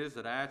line is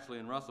that Atchly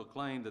and Russell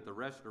claim that the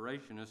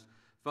Restorationists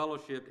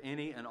fellowshipped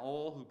any and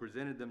all who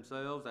presented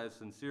themselves as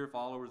sincere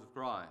followers of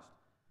Christ.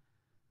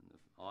 And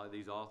all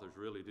these authors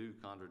really do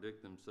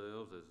contradict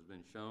themselves, as has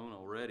been shown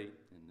already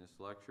in this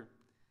lecture.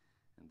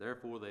 and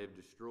therefore they have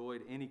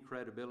destroyed any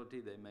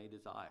credibility they may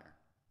desire.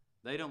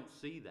 They don't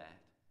see that.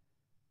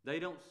 They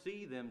don't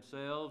see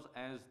themselves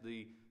as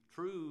the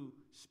true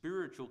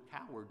spiritual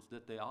cowards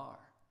that they are,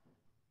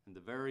 and the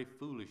very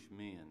foolish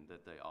men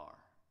that they are.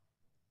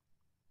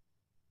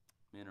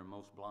 Men are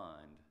most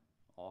blind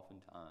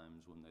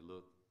oftentimes when they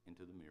look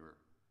into the mirror,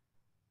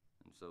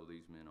 and so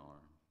these men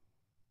are.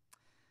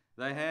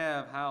 They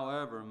have,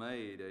 however,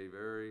 made a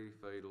very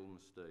fatal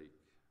mistake.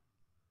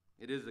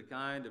 It is the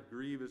kind of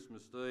grievous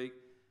mistake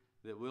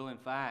that will in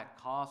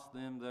fact cost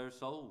them their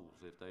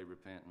souls if they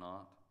repent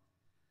not.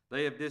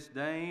 They have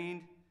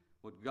disdained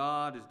what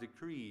God has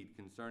decreed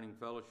concerning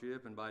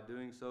fellowship, and by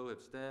doing so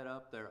have set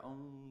up their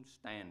own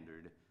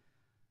standard,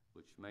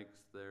 which makes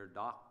their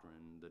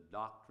doctrine the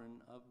doctrine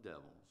of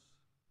devils.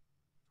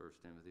 1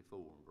 Timothy 4,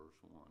 verse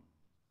 1.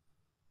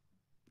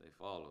 They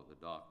follow the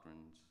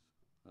doctrines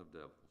of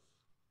devils.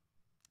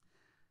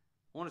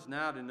 I want us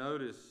now to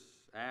notice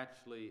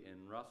Atchly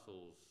and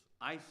Russell's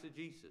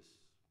eisegesis.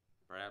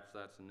 Perhaps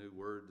that's a new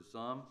word to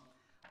some.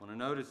 I want to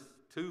notice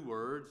two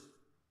words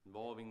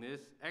involving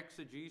this: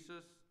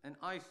 exegesis and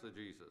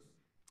eisegesis.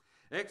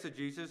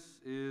 Exegesis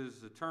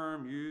is a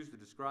term used to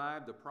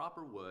describe the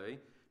proper way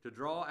to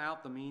draw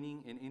out the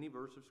meaning in any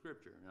verse of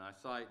Scripture. And I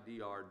cite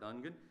D.R.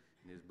 Dungan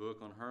in his book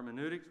on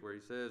hermeneutics, where he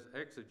says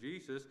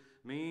exegesis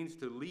means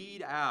to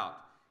lead out.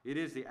 It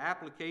is the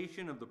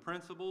application of the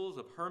principles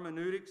of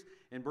hermeneutics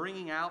in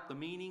bringing out the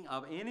meaning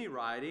of any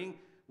writing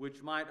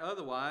which might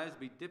otherwise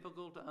be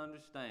difficult to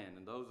understand.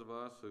 And those of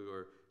us who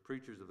are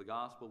preachers of the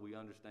gospel, we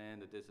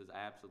understand that this is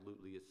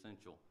absolutely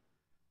essential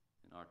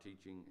in our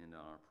teaching and in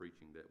our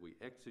preaching, that we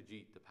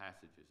exegete the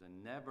passages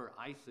and never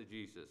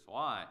eisegesis.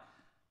 Why?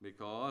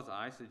 Because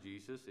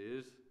eisegesis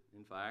is,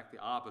 in fact, the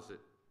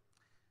opposite.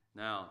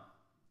 Now,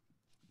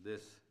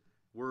 this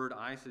word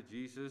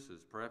eisegesis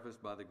is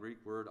prefaced by the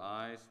Greek word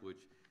eis,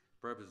 which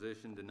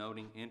preposition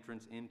denoting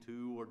entrance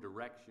into or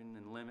direction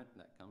and limit.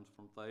 That comes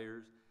from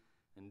Thayer's.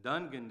 And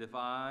Dungan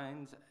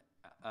defines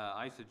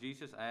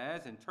eisegesis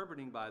as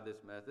interpreting by this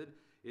method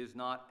is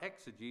not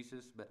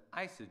exegesis but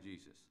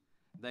eisegesis.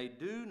 They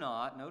do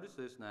not, notice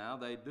this now,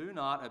 they do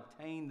not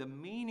obtain the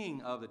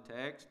meaning of the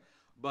text,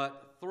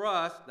 but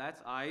thrust,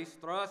 that's eis,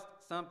 thrust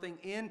something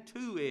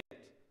into it.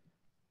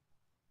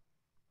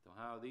 So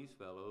how are these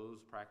fellows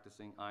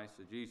practicing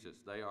eisegesis?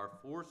 They are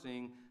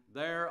forcing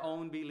their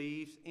own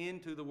beliefs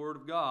into the Word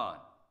of God.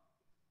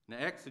 Now,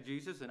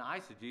 exegesis and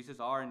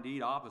eisegesis are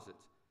indeed opposites.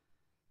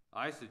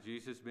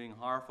 Eisegesis being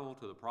harmful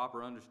to the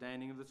proper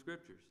understanding of the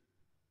Scriptures.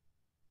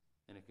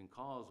 And it can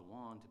cause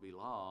one to be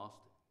lost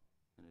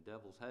in a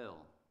devil's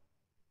hell.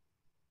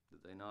 Did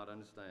they not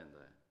understand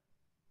that?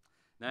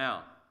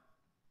 Now,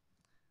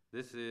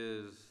 this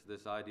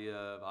idea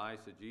of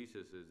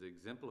eisegesis is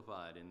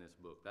exemplified in this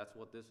book. That's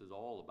what this is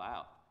all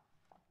about.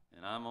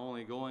 And I'm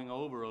only going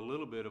over a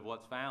little bit of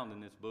what's found in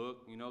this book.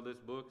 You know, this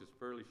book is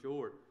fairly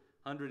short,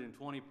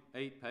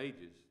 128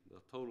 pages,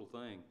 the total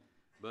thing.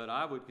 But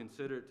I would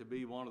consider it to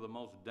be one of the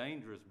most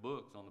dangerous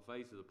books on the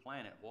face of the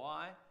planet.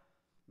 Why?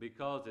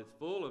 Because it's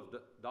full of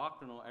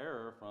doctrinal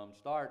error from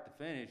start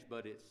to finish,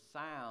 but it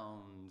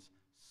sounds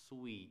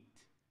sweet.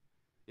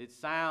 It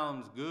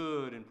sounds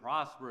good and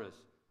prosperous.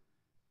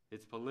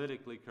 It's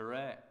politically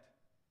correct,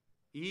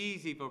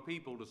 easy for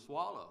people to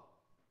swallow.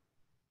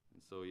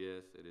 And so,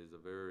 yes, it is a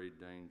very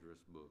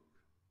dangerous book.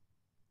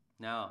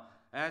 Now,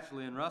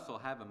 Atchly and Russell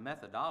have a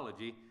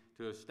methodology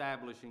to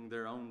establishing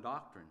their own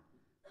doctrine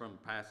from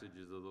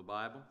passages of the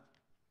Bible.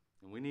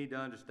 And we need to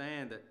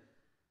understand that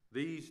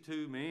these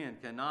two men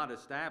cannot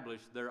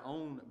establish their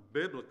own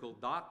biblical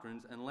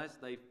doctrines unless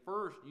they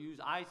first use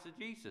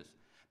eisegesis.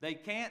 They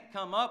can't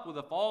come up with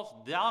a false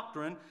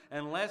doctrine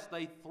unless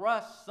they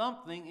thrust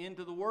something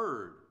into the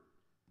Word.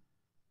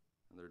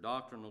 And their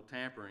doctrinal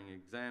tampering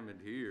examined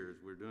here,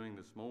 as we're doing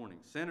this morning,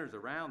 centers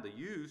around the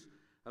use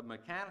of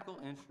mechanical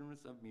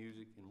instruments of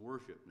music in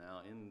worship.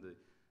 Now, in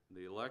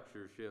the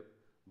lectureship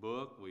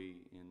book,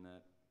 in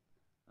that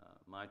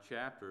my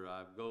chapter,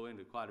 I go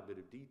into quite a bit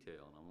of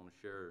detail, and I want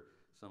to share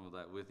some of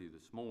that with you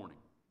this morning.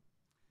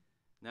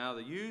 Now,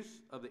 the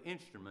use of the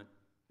instrument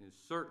is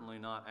certainly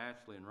not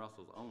Atchly and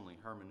Russell's only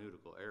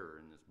hermeneutical error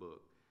in this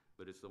book,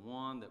 but it's the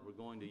one that we're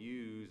going to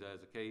use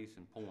as a case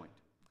in point.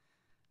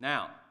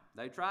 Now,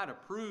 they try to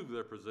prove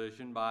their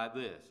position by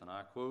this, and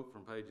I quote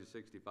from pages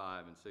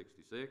 65 and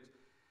 66.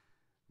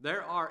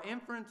 There are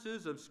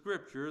inferences of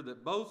Scripture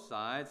that both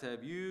sides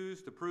have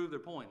used to prove their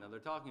point. Now, they're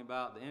talking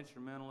about the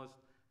instrumentalists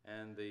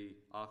and the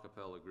a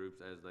cappella groups,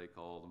 as they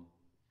call them,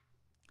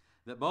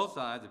 that both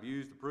sides have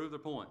used to prove their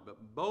point.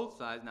 But both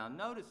sides, now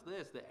notice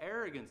this, the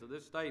arrogance of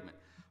this statement,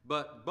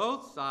 but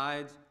both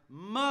sides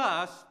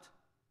must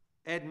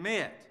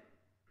admit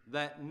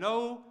that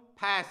no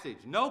passage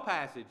in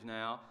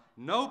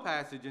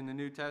the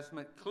New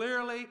Testament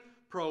clearly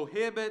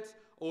prohibits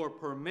or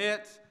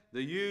permits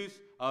the use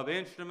of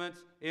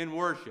instruments in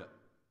worship.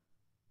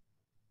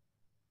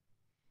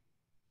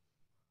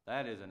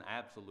 That is an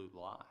absolute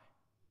lie.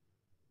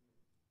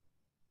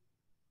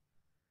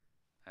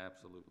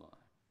 Absolute lie.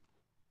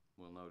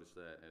 We'll notice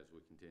that as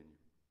we continue.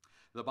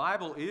 The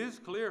Bible is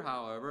clear,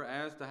 however,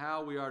 as to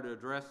how we are to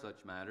address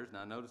such matters.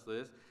 Now notice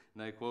this,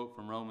 and they quote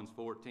from Romans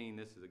 14.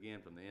 This is again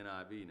from the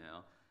NIV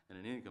now, and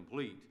an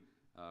incomplete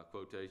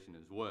quotation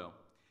as well.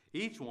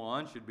 Each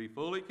one should be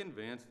fully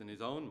convinced in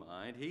his own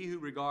mind. He who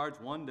regards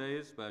one day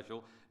as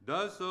special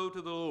does so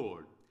to the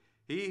Lord.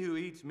 He who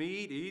eats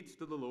meat eats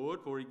to the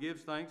Lord, for he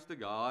gives thanks to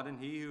God, and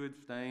he who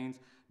abstains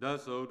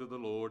does so to the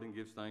Lord and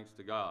gives thanks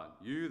to God.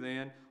 You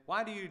then,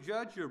 why do you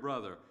judge your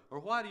brother? Or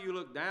why do you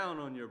look down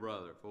on your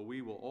brother? For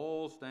we will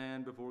all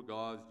stand before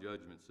God's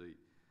judgment seat.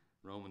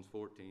 Romans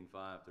 14,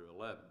 5 through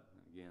 11.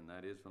 Again,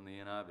 that is from the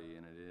NIV,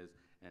 and it is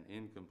an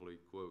incomplete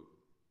quote.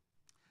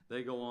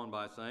 They go on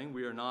by saying,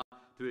 we are not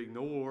to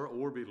ignore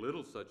or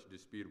belittle such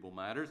disputable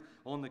matters.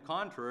 On the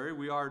contrary,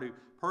 we are to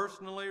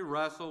personally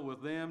wrestle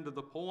with them to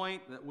the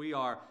point that we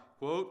are,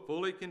 quote,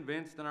 fully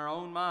convinced in our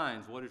own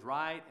minds what is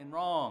right and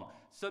wrong.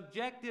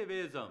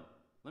 Subjectivism.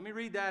 Let me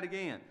read that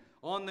again.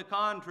 On the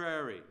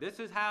contrary, this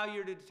is how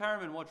you're to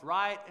determine what's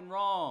right and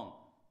wrong.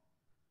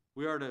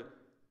 We are to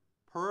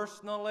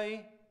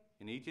personally,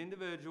 in each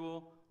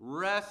individual,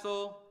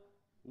 wrestle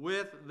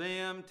with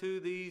them to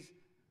these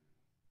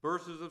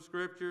verses of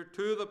Scripture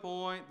to the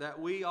point that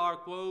we are,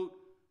 quote,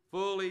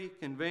 fully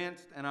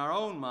convinced in our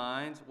own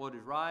minds what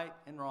is right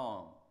and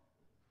wrong.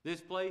 This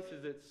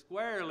places it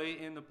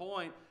squarely in the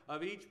point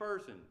of each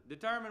person.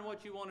 Determine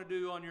what you want to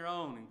do on your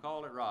own and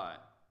call it right.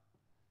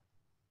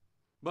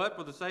 But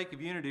for the sake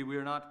of unity, we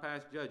are not to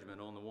pass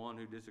judgment on the one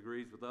who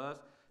disagrees with us.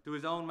 To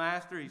his own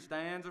master he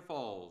stands or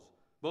falls.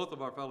 Both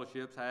of our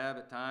fellowships have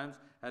at times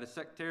had a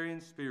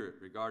sectarian spirit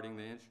regarding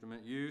the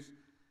instrument use,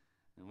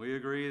 and we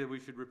agree that we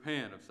should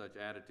repent of such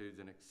attitudes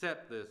and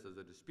accept this as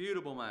a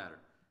disputable matter,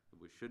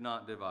 but we should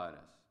not divide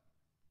us.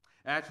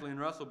 Atchly and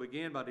Russell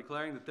begin by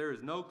declaring that there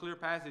is no clear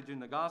passage in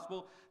the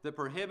gospel that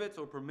prohibits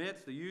or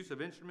permits the use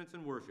of instruments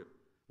in worship.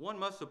 One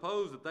must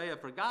suppose that they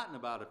have forgotten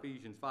about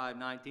Ephesians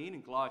 5:19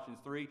 and Colossians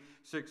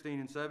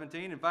 3:16 and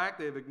 17. In fact,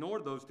 they have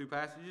ignored those two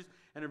passages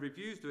and have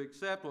refused to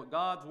accept what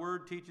God's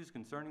Word teaches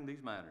concerning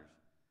these matters.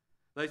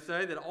 They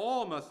say that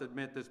all must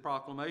admit this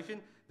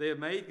proclamation they have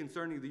made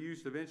concerning the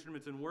use of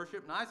instruments in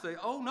worship. And I say,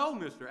 oh no,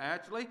 Mr.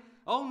 Atchly.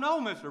 Oh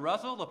no, Mr.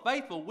 Russell. The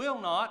faithful will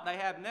not, they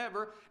have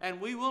never, and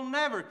we will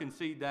never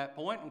concede that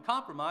point and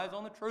compromise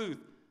on the truth.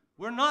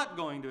 We're not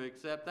going to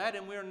accept that,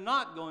 and we're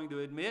not going to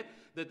admit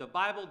that the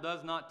Bible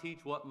does not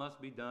teach what must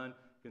be done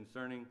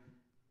concerning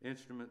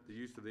the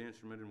use of the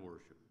instrument in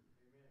worship.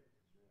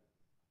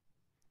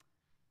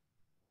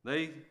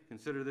 They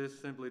consider this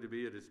simply to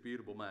be a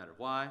disputable matter.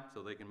 Why?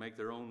 So they can make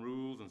their own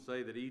rules and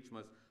say that each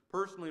must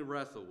personally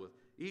wrestle with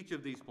each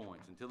of these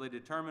points until they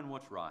determine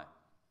what's right.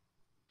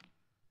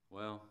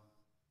 Well,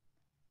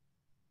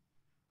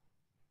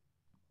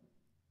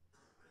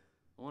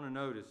 I want to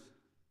notice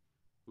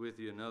with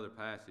you another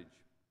passage.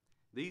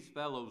 These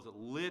fellows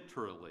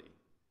literally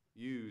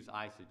use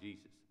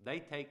eisegesis. They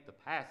take the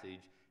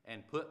passage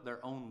and put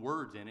their own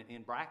words in it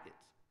in brackets.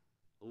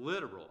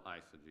 Literal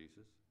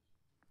eisegesis.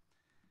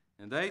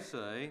 And they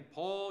say,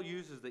 Paul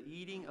uses the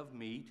eating of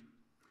meat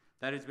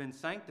that has been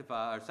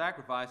sanctified or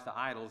sacrificed to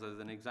idols as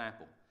an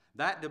example.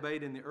 That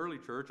debate in the early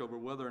church over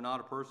whether or not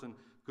a person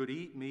could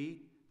eat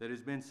meat that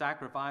has been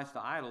sacrificed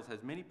to idols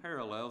has many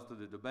parallels to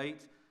the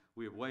debates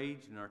we have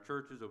waged in our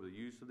churches over the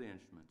use of the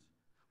instruments.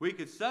 We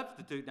could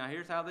substitute, now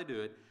here's how they do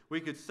it,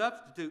 we could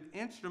substitute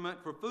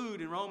instrument for food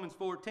in Romans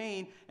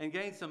 14 and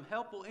gain some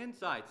helpful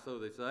insights, so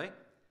they say.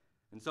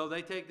 And so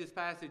they take this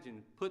passage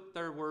and put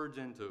their words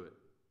into it.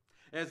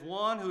 As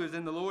one who is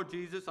in the Lord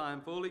Jesus, I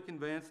am fully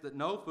convinced that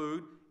no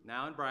food,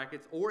 now in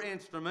brackets, or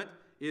instrument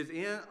is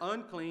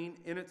unclean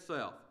in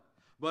itself.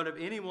 But if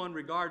anyone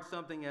regards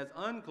something as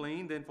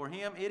unclean, then for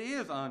him it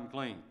is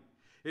unclean.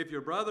 If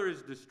your brother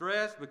is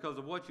distressed because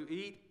of what you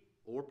eat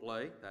or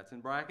play, that's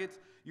in brackets,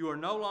 you are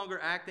no longer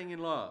acting in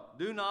love.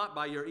 Do not,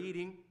 by your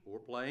eating or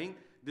playing,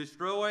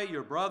 destroy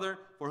your brother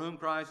for whom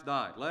Christ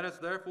died. Let us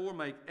therefore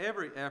make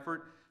every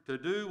effort to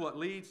do what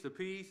leads to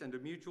peace and to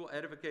mutual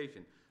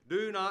edification.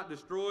 Do not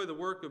destroy the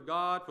work of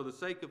God for the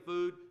sake of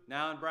food,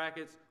 now in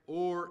brackets,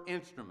 or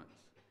instruments.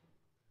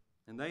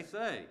 And they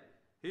say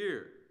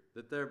here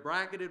that their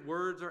bracketed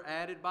words are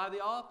added by the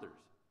authors.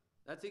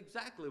 That's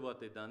exactly what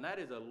they've done. That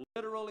is a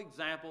literal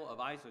example of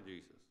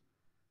eisegesis.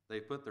 They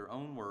put their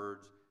own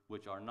words,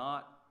 which are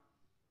not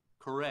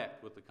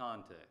correct with the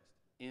context,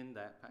 in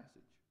that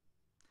passage.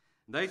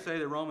 They say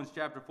that Romans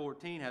chapter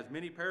 14 has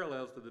many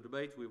parallels to the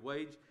debates we've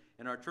waged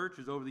in our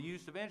churches over the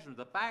use of instruments.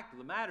 The fact of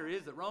the matter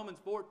is that Romans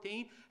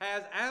 14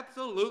 has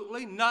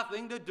absolutely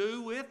nothing to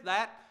do with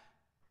that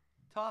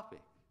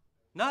topic.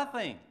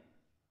 Nothing.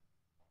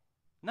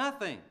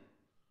 Nothing.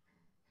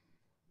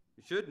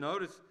 You should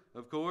notice,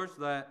 of course,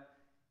 that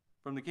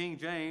from the King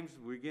James,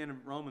 we begin in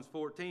Romans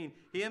 14,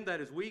 him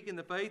that is weak in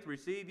the faith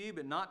receive ye,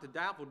 but not to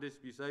doubtful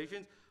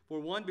disputations. For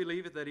one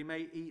believeth that he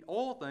may eat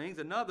all things,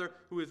 another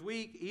who is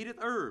weak eateth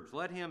herbs.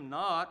 Let him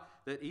not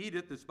that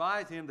eateth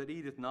despise him that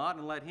eateth not,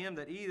 and let him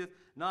that eateth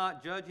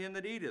not judge him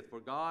that eateth, for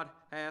God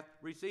hath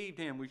received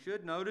him. We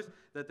should notice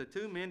that the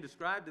two men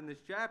described in this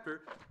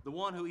chapter, the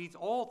one who eats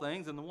all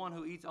things and the one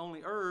who eats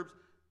only herbs,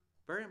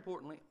 very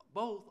importantly,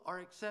 both are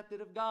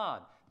accepted of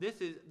God.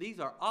 These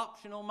are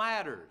optional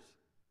matters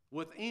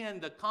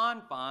within the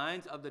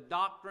confines of the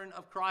doctrine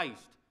of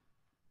Christ.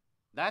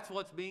 That's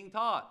what's being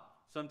taught,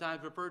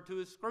 sometimes referred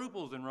to as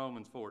scruples in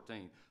Romans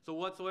 14. So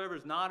whatsoever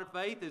is not of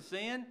faith is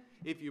sin.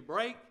 If you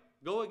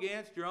go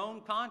against your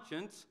own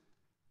conscience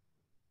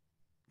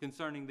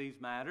concerning these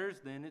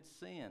matters, then it's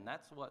sin.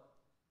 That's what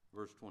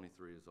verse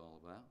 23 is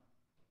all about.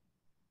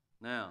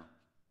 Now,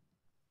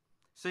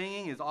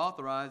 singing is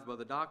authorized by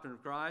the doctrine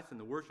of Christ and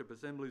the worship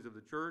assemblies of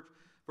the church.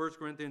 1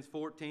 Corinthians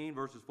 14,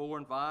 verses 4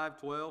 and 5,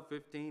 12,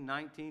 15,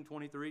 19,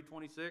 23,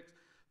 26,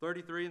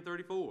 33, and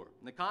 34.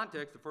 In the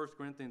context of 1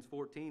 Corinthians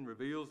 14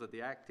 reveals that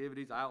the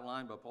activities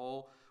outlined by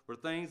Paul were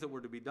things that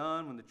were to be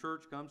done when the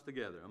church comes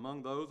together.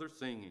 Among those are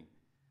singing,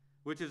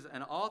 which is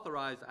an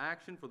authorized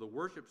action for the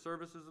worship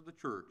services of the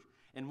church.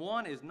 And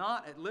one is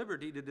not at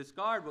liberty to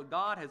discard what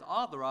God has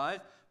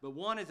authorized, but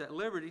one is at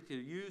liberty to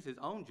use his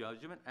own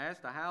judgment as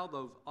to how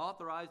those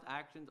authorized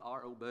actions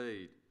are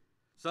obeyed.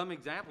 Some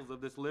examples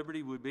of this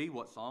liberty would be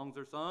what songs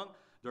are sung,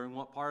 during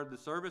what part of the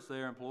service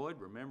they are employed,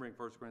 remembering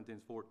 1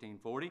 Corinthians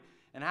 14:40,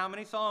 and how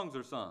many songs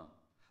are sung.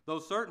 Though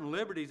certain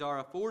liberties are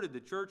afforded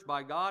the church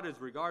by God as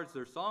regards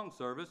their song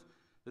service,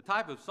 the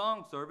type of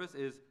song service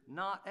is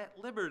not at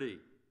liberty.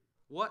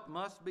 What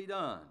must be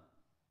done?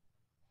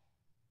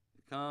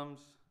 It comes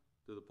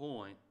to the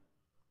point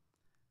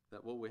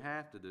that what we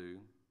have to do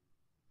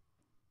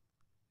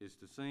is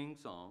to sing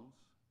songs,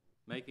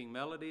 making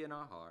melody in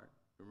our heart.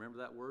 Remember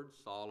that word,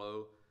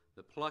 solo,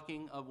 the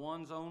plucking of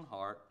one's own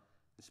heart,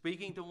 and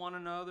speaking to one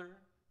another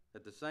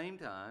at the same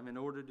time in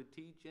order to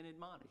teach and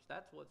admonish.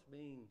 That's what's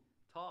being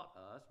taught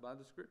us by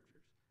the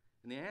Scriptures.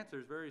 And the answer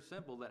is very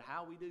simple, that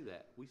how we do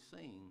that, we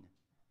sing.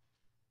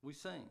 We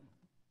sing.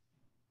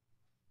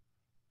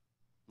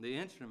 The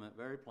instrument,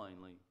 very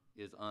plainly,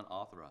 is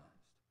unauthorized.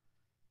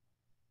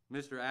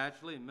 Mr.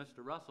 Atchly and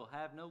Mr. Russell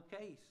have no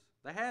case.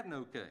 They have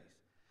no case.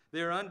 They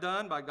are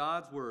undone by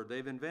God's word.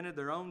 They've invented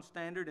their own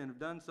standard and have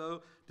done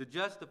so to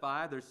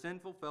justify their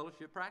sinful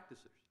fellowship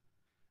practices.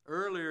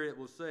 Earlier it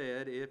was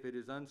said, if it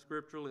is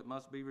unscriptural, it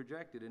must be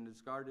rejected and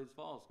discarded as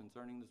false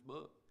concerning this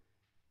book.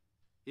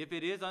 If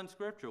it is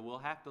unscriptural, we'll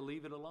have to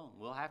leave it alone.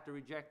 We'll have to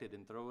reject it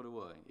and throw it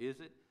away. Is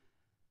it?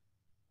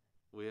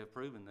 We have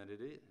proven that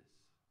it is.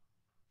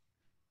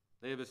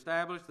 They have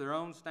established their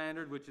own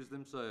standard, which is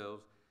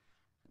themselves.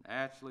 And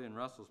Atchly and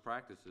Russell's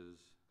practices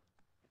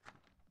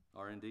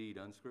are indeed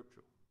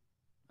unscriptural,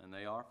 and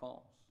they are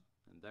false.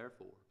 And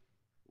therefore,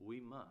 we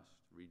must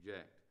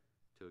reject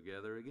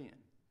together again,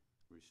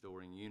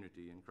 restoring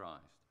unity in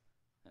Christ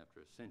after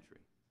a century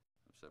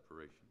of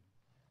separation.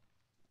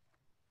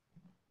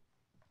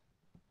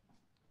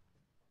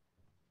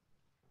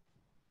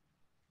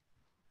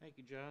 Thank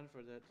you, John,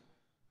 for that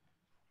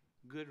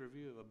good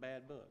review of a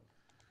bad book.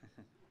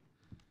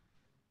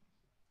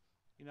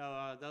 You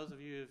know, those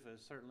of you who've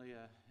certainly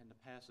in the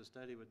past have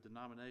studied with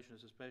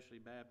denominations,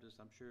 especially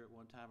Baptists, I'm sure at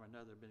one time or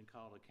another have been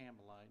called a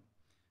Campbellite,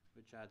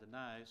 which I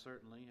deny,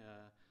 certainly.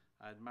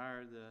 I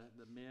admire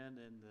the men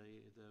and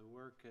the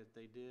work that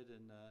they did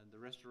in the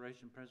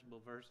restoration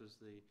principle versus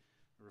the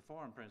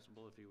reform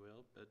principle, if you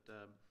will. But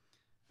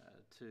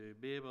to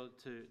be able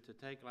to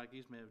take, like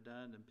these men have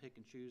done, and pick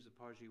and choose the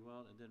parts you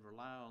want and then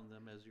rely on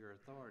them as your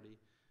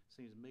authority,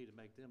 seems to me to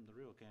make them the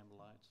real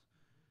Campbellites.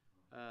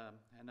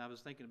 And I was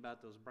thinking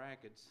about those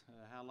brackets.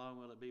 How long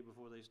will it be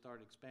before they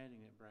start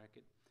expanding that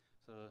bracket?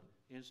 So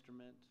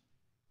instrument,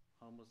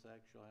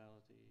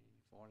 homosexuality,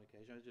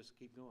 fornication. I just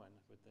keep going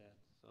with that.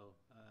 So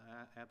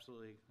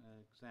absolutely an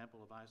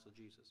example of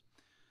eisegesis.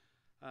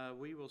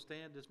 We will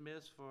stand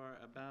dismissed for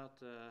about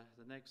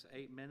the next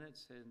 8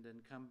 minutes and then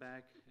come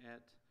back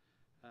at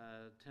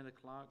 10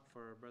 o'clock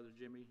for Brother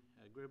Jimmy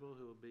Gribble,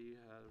 who will be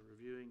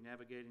reviewing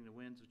Navigating the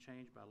Winds of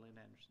Change by Lynn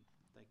Anderson.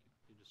 Thank you.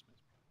 You're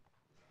dismissed.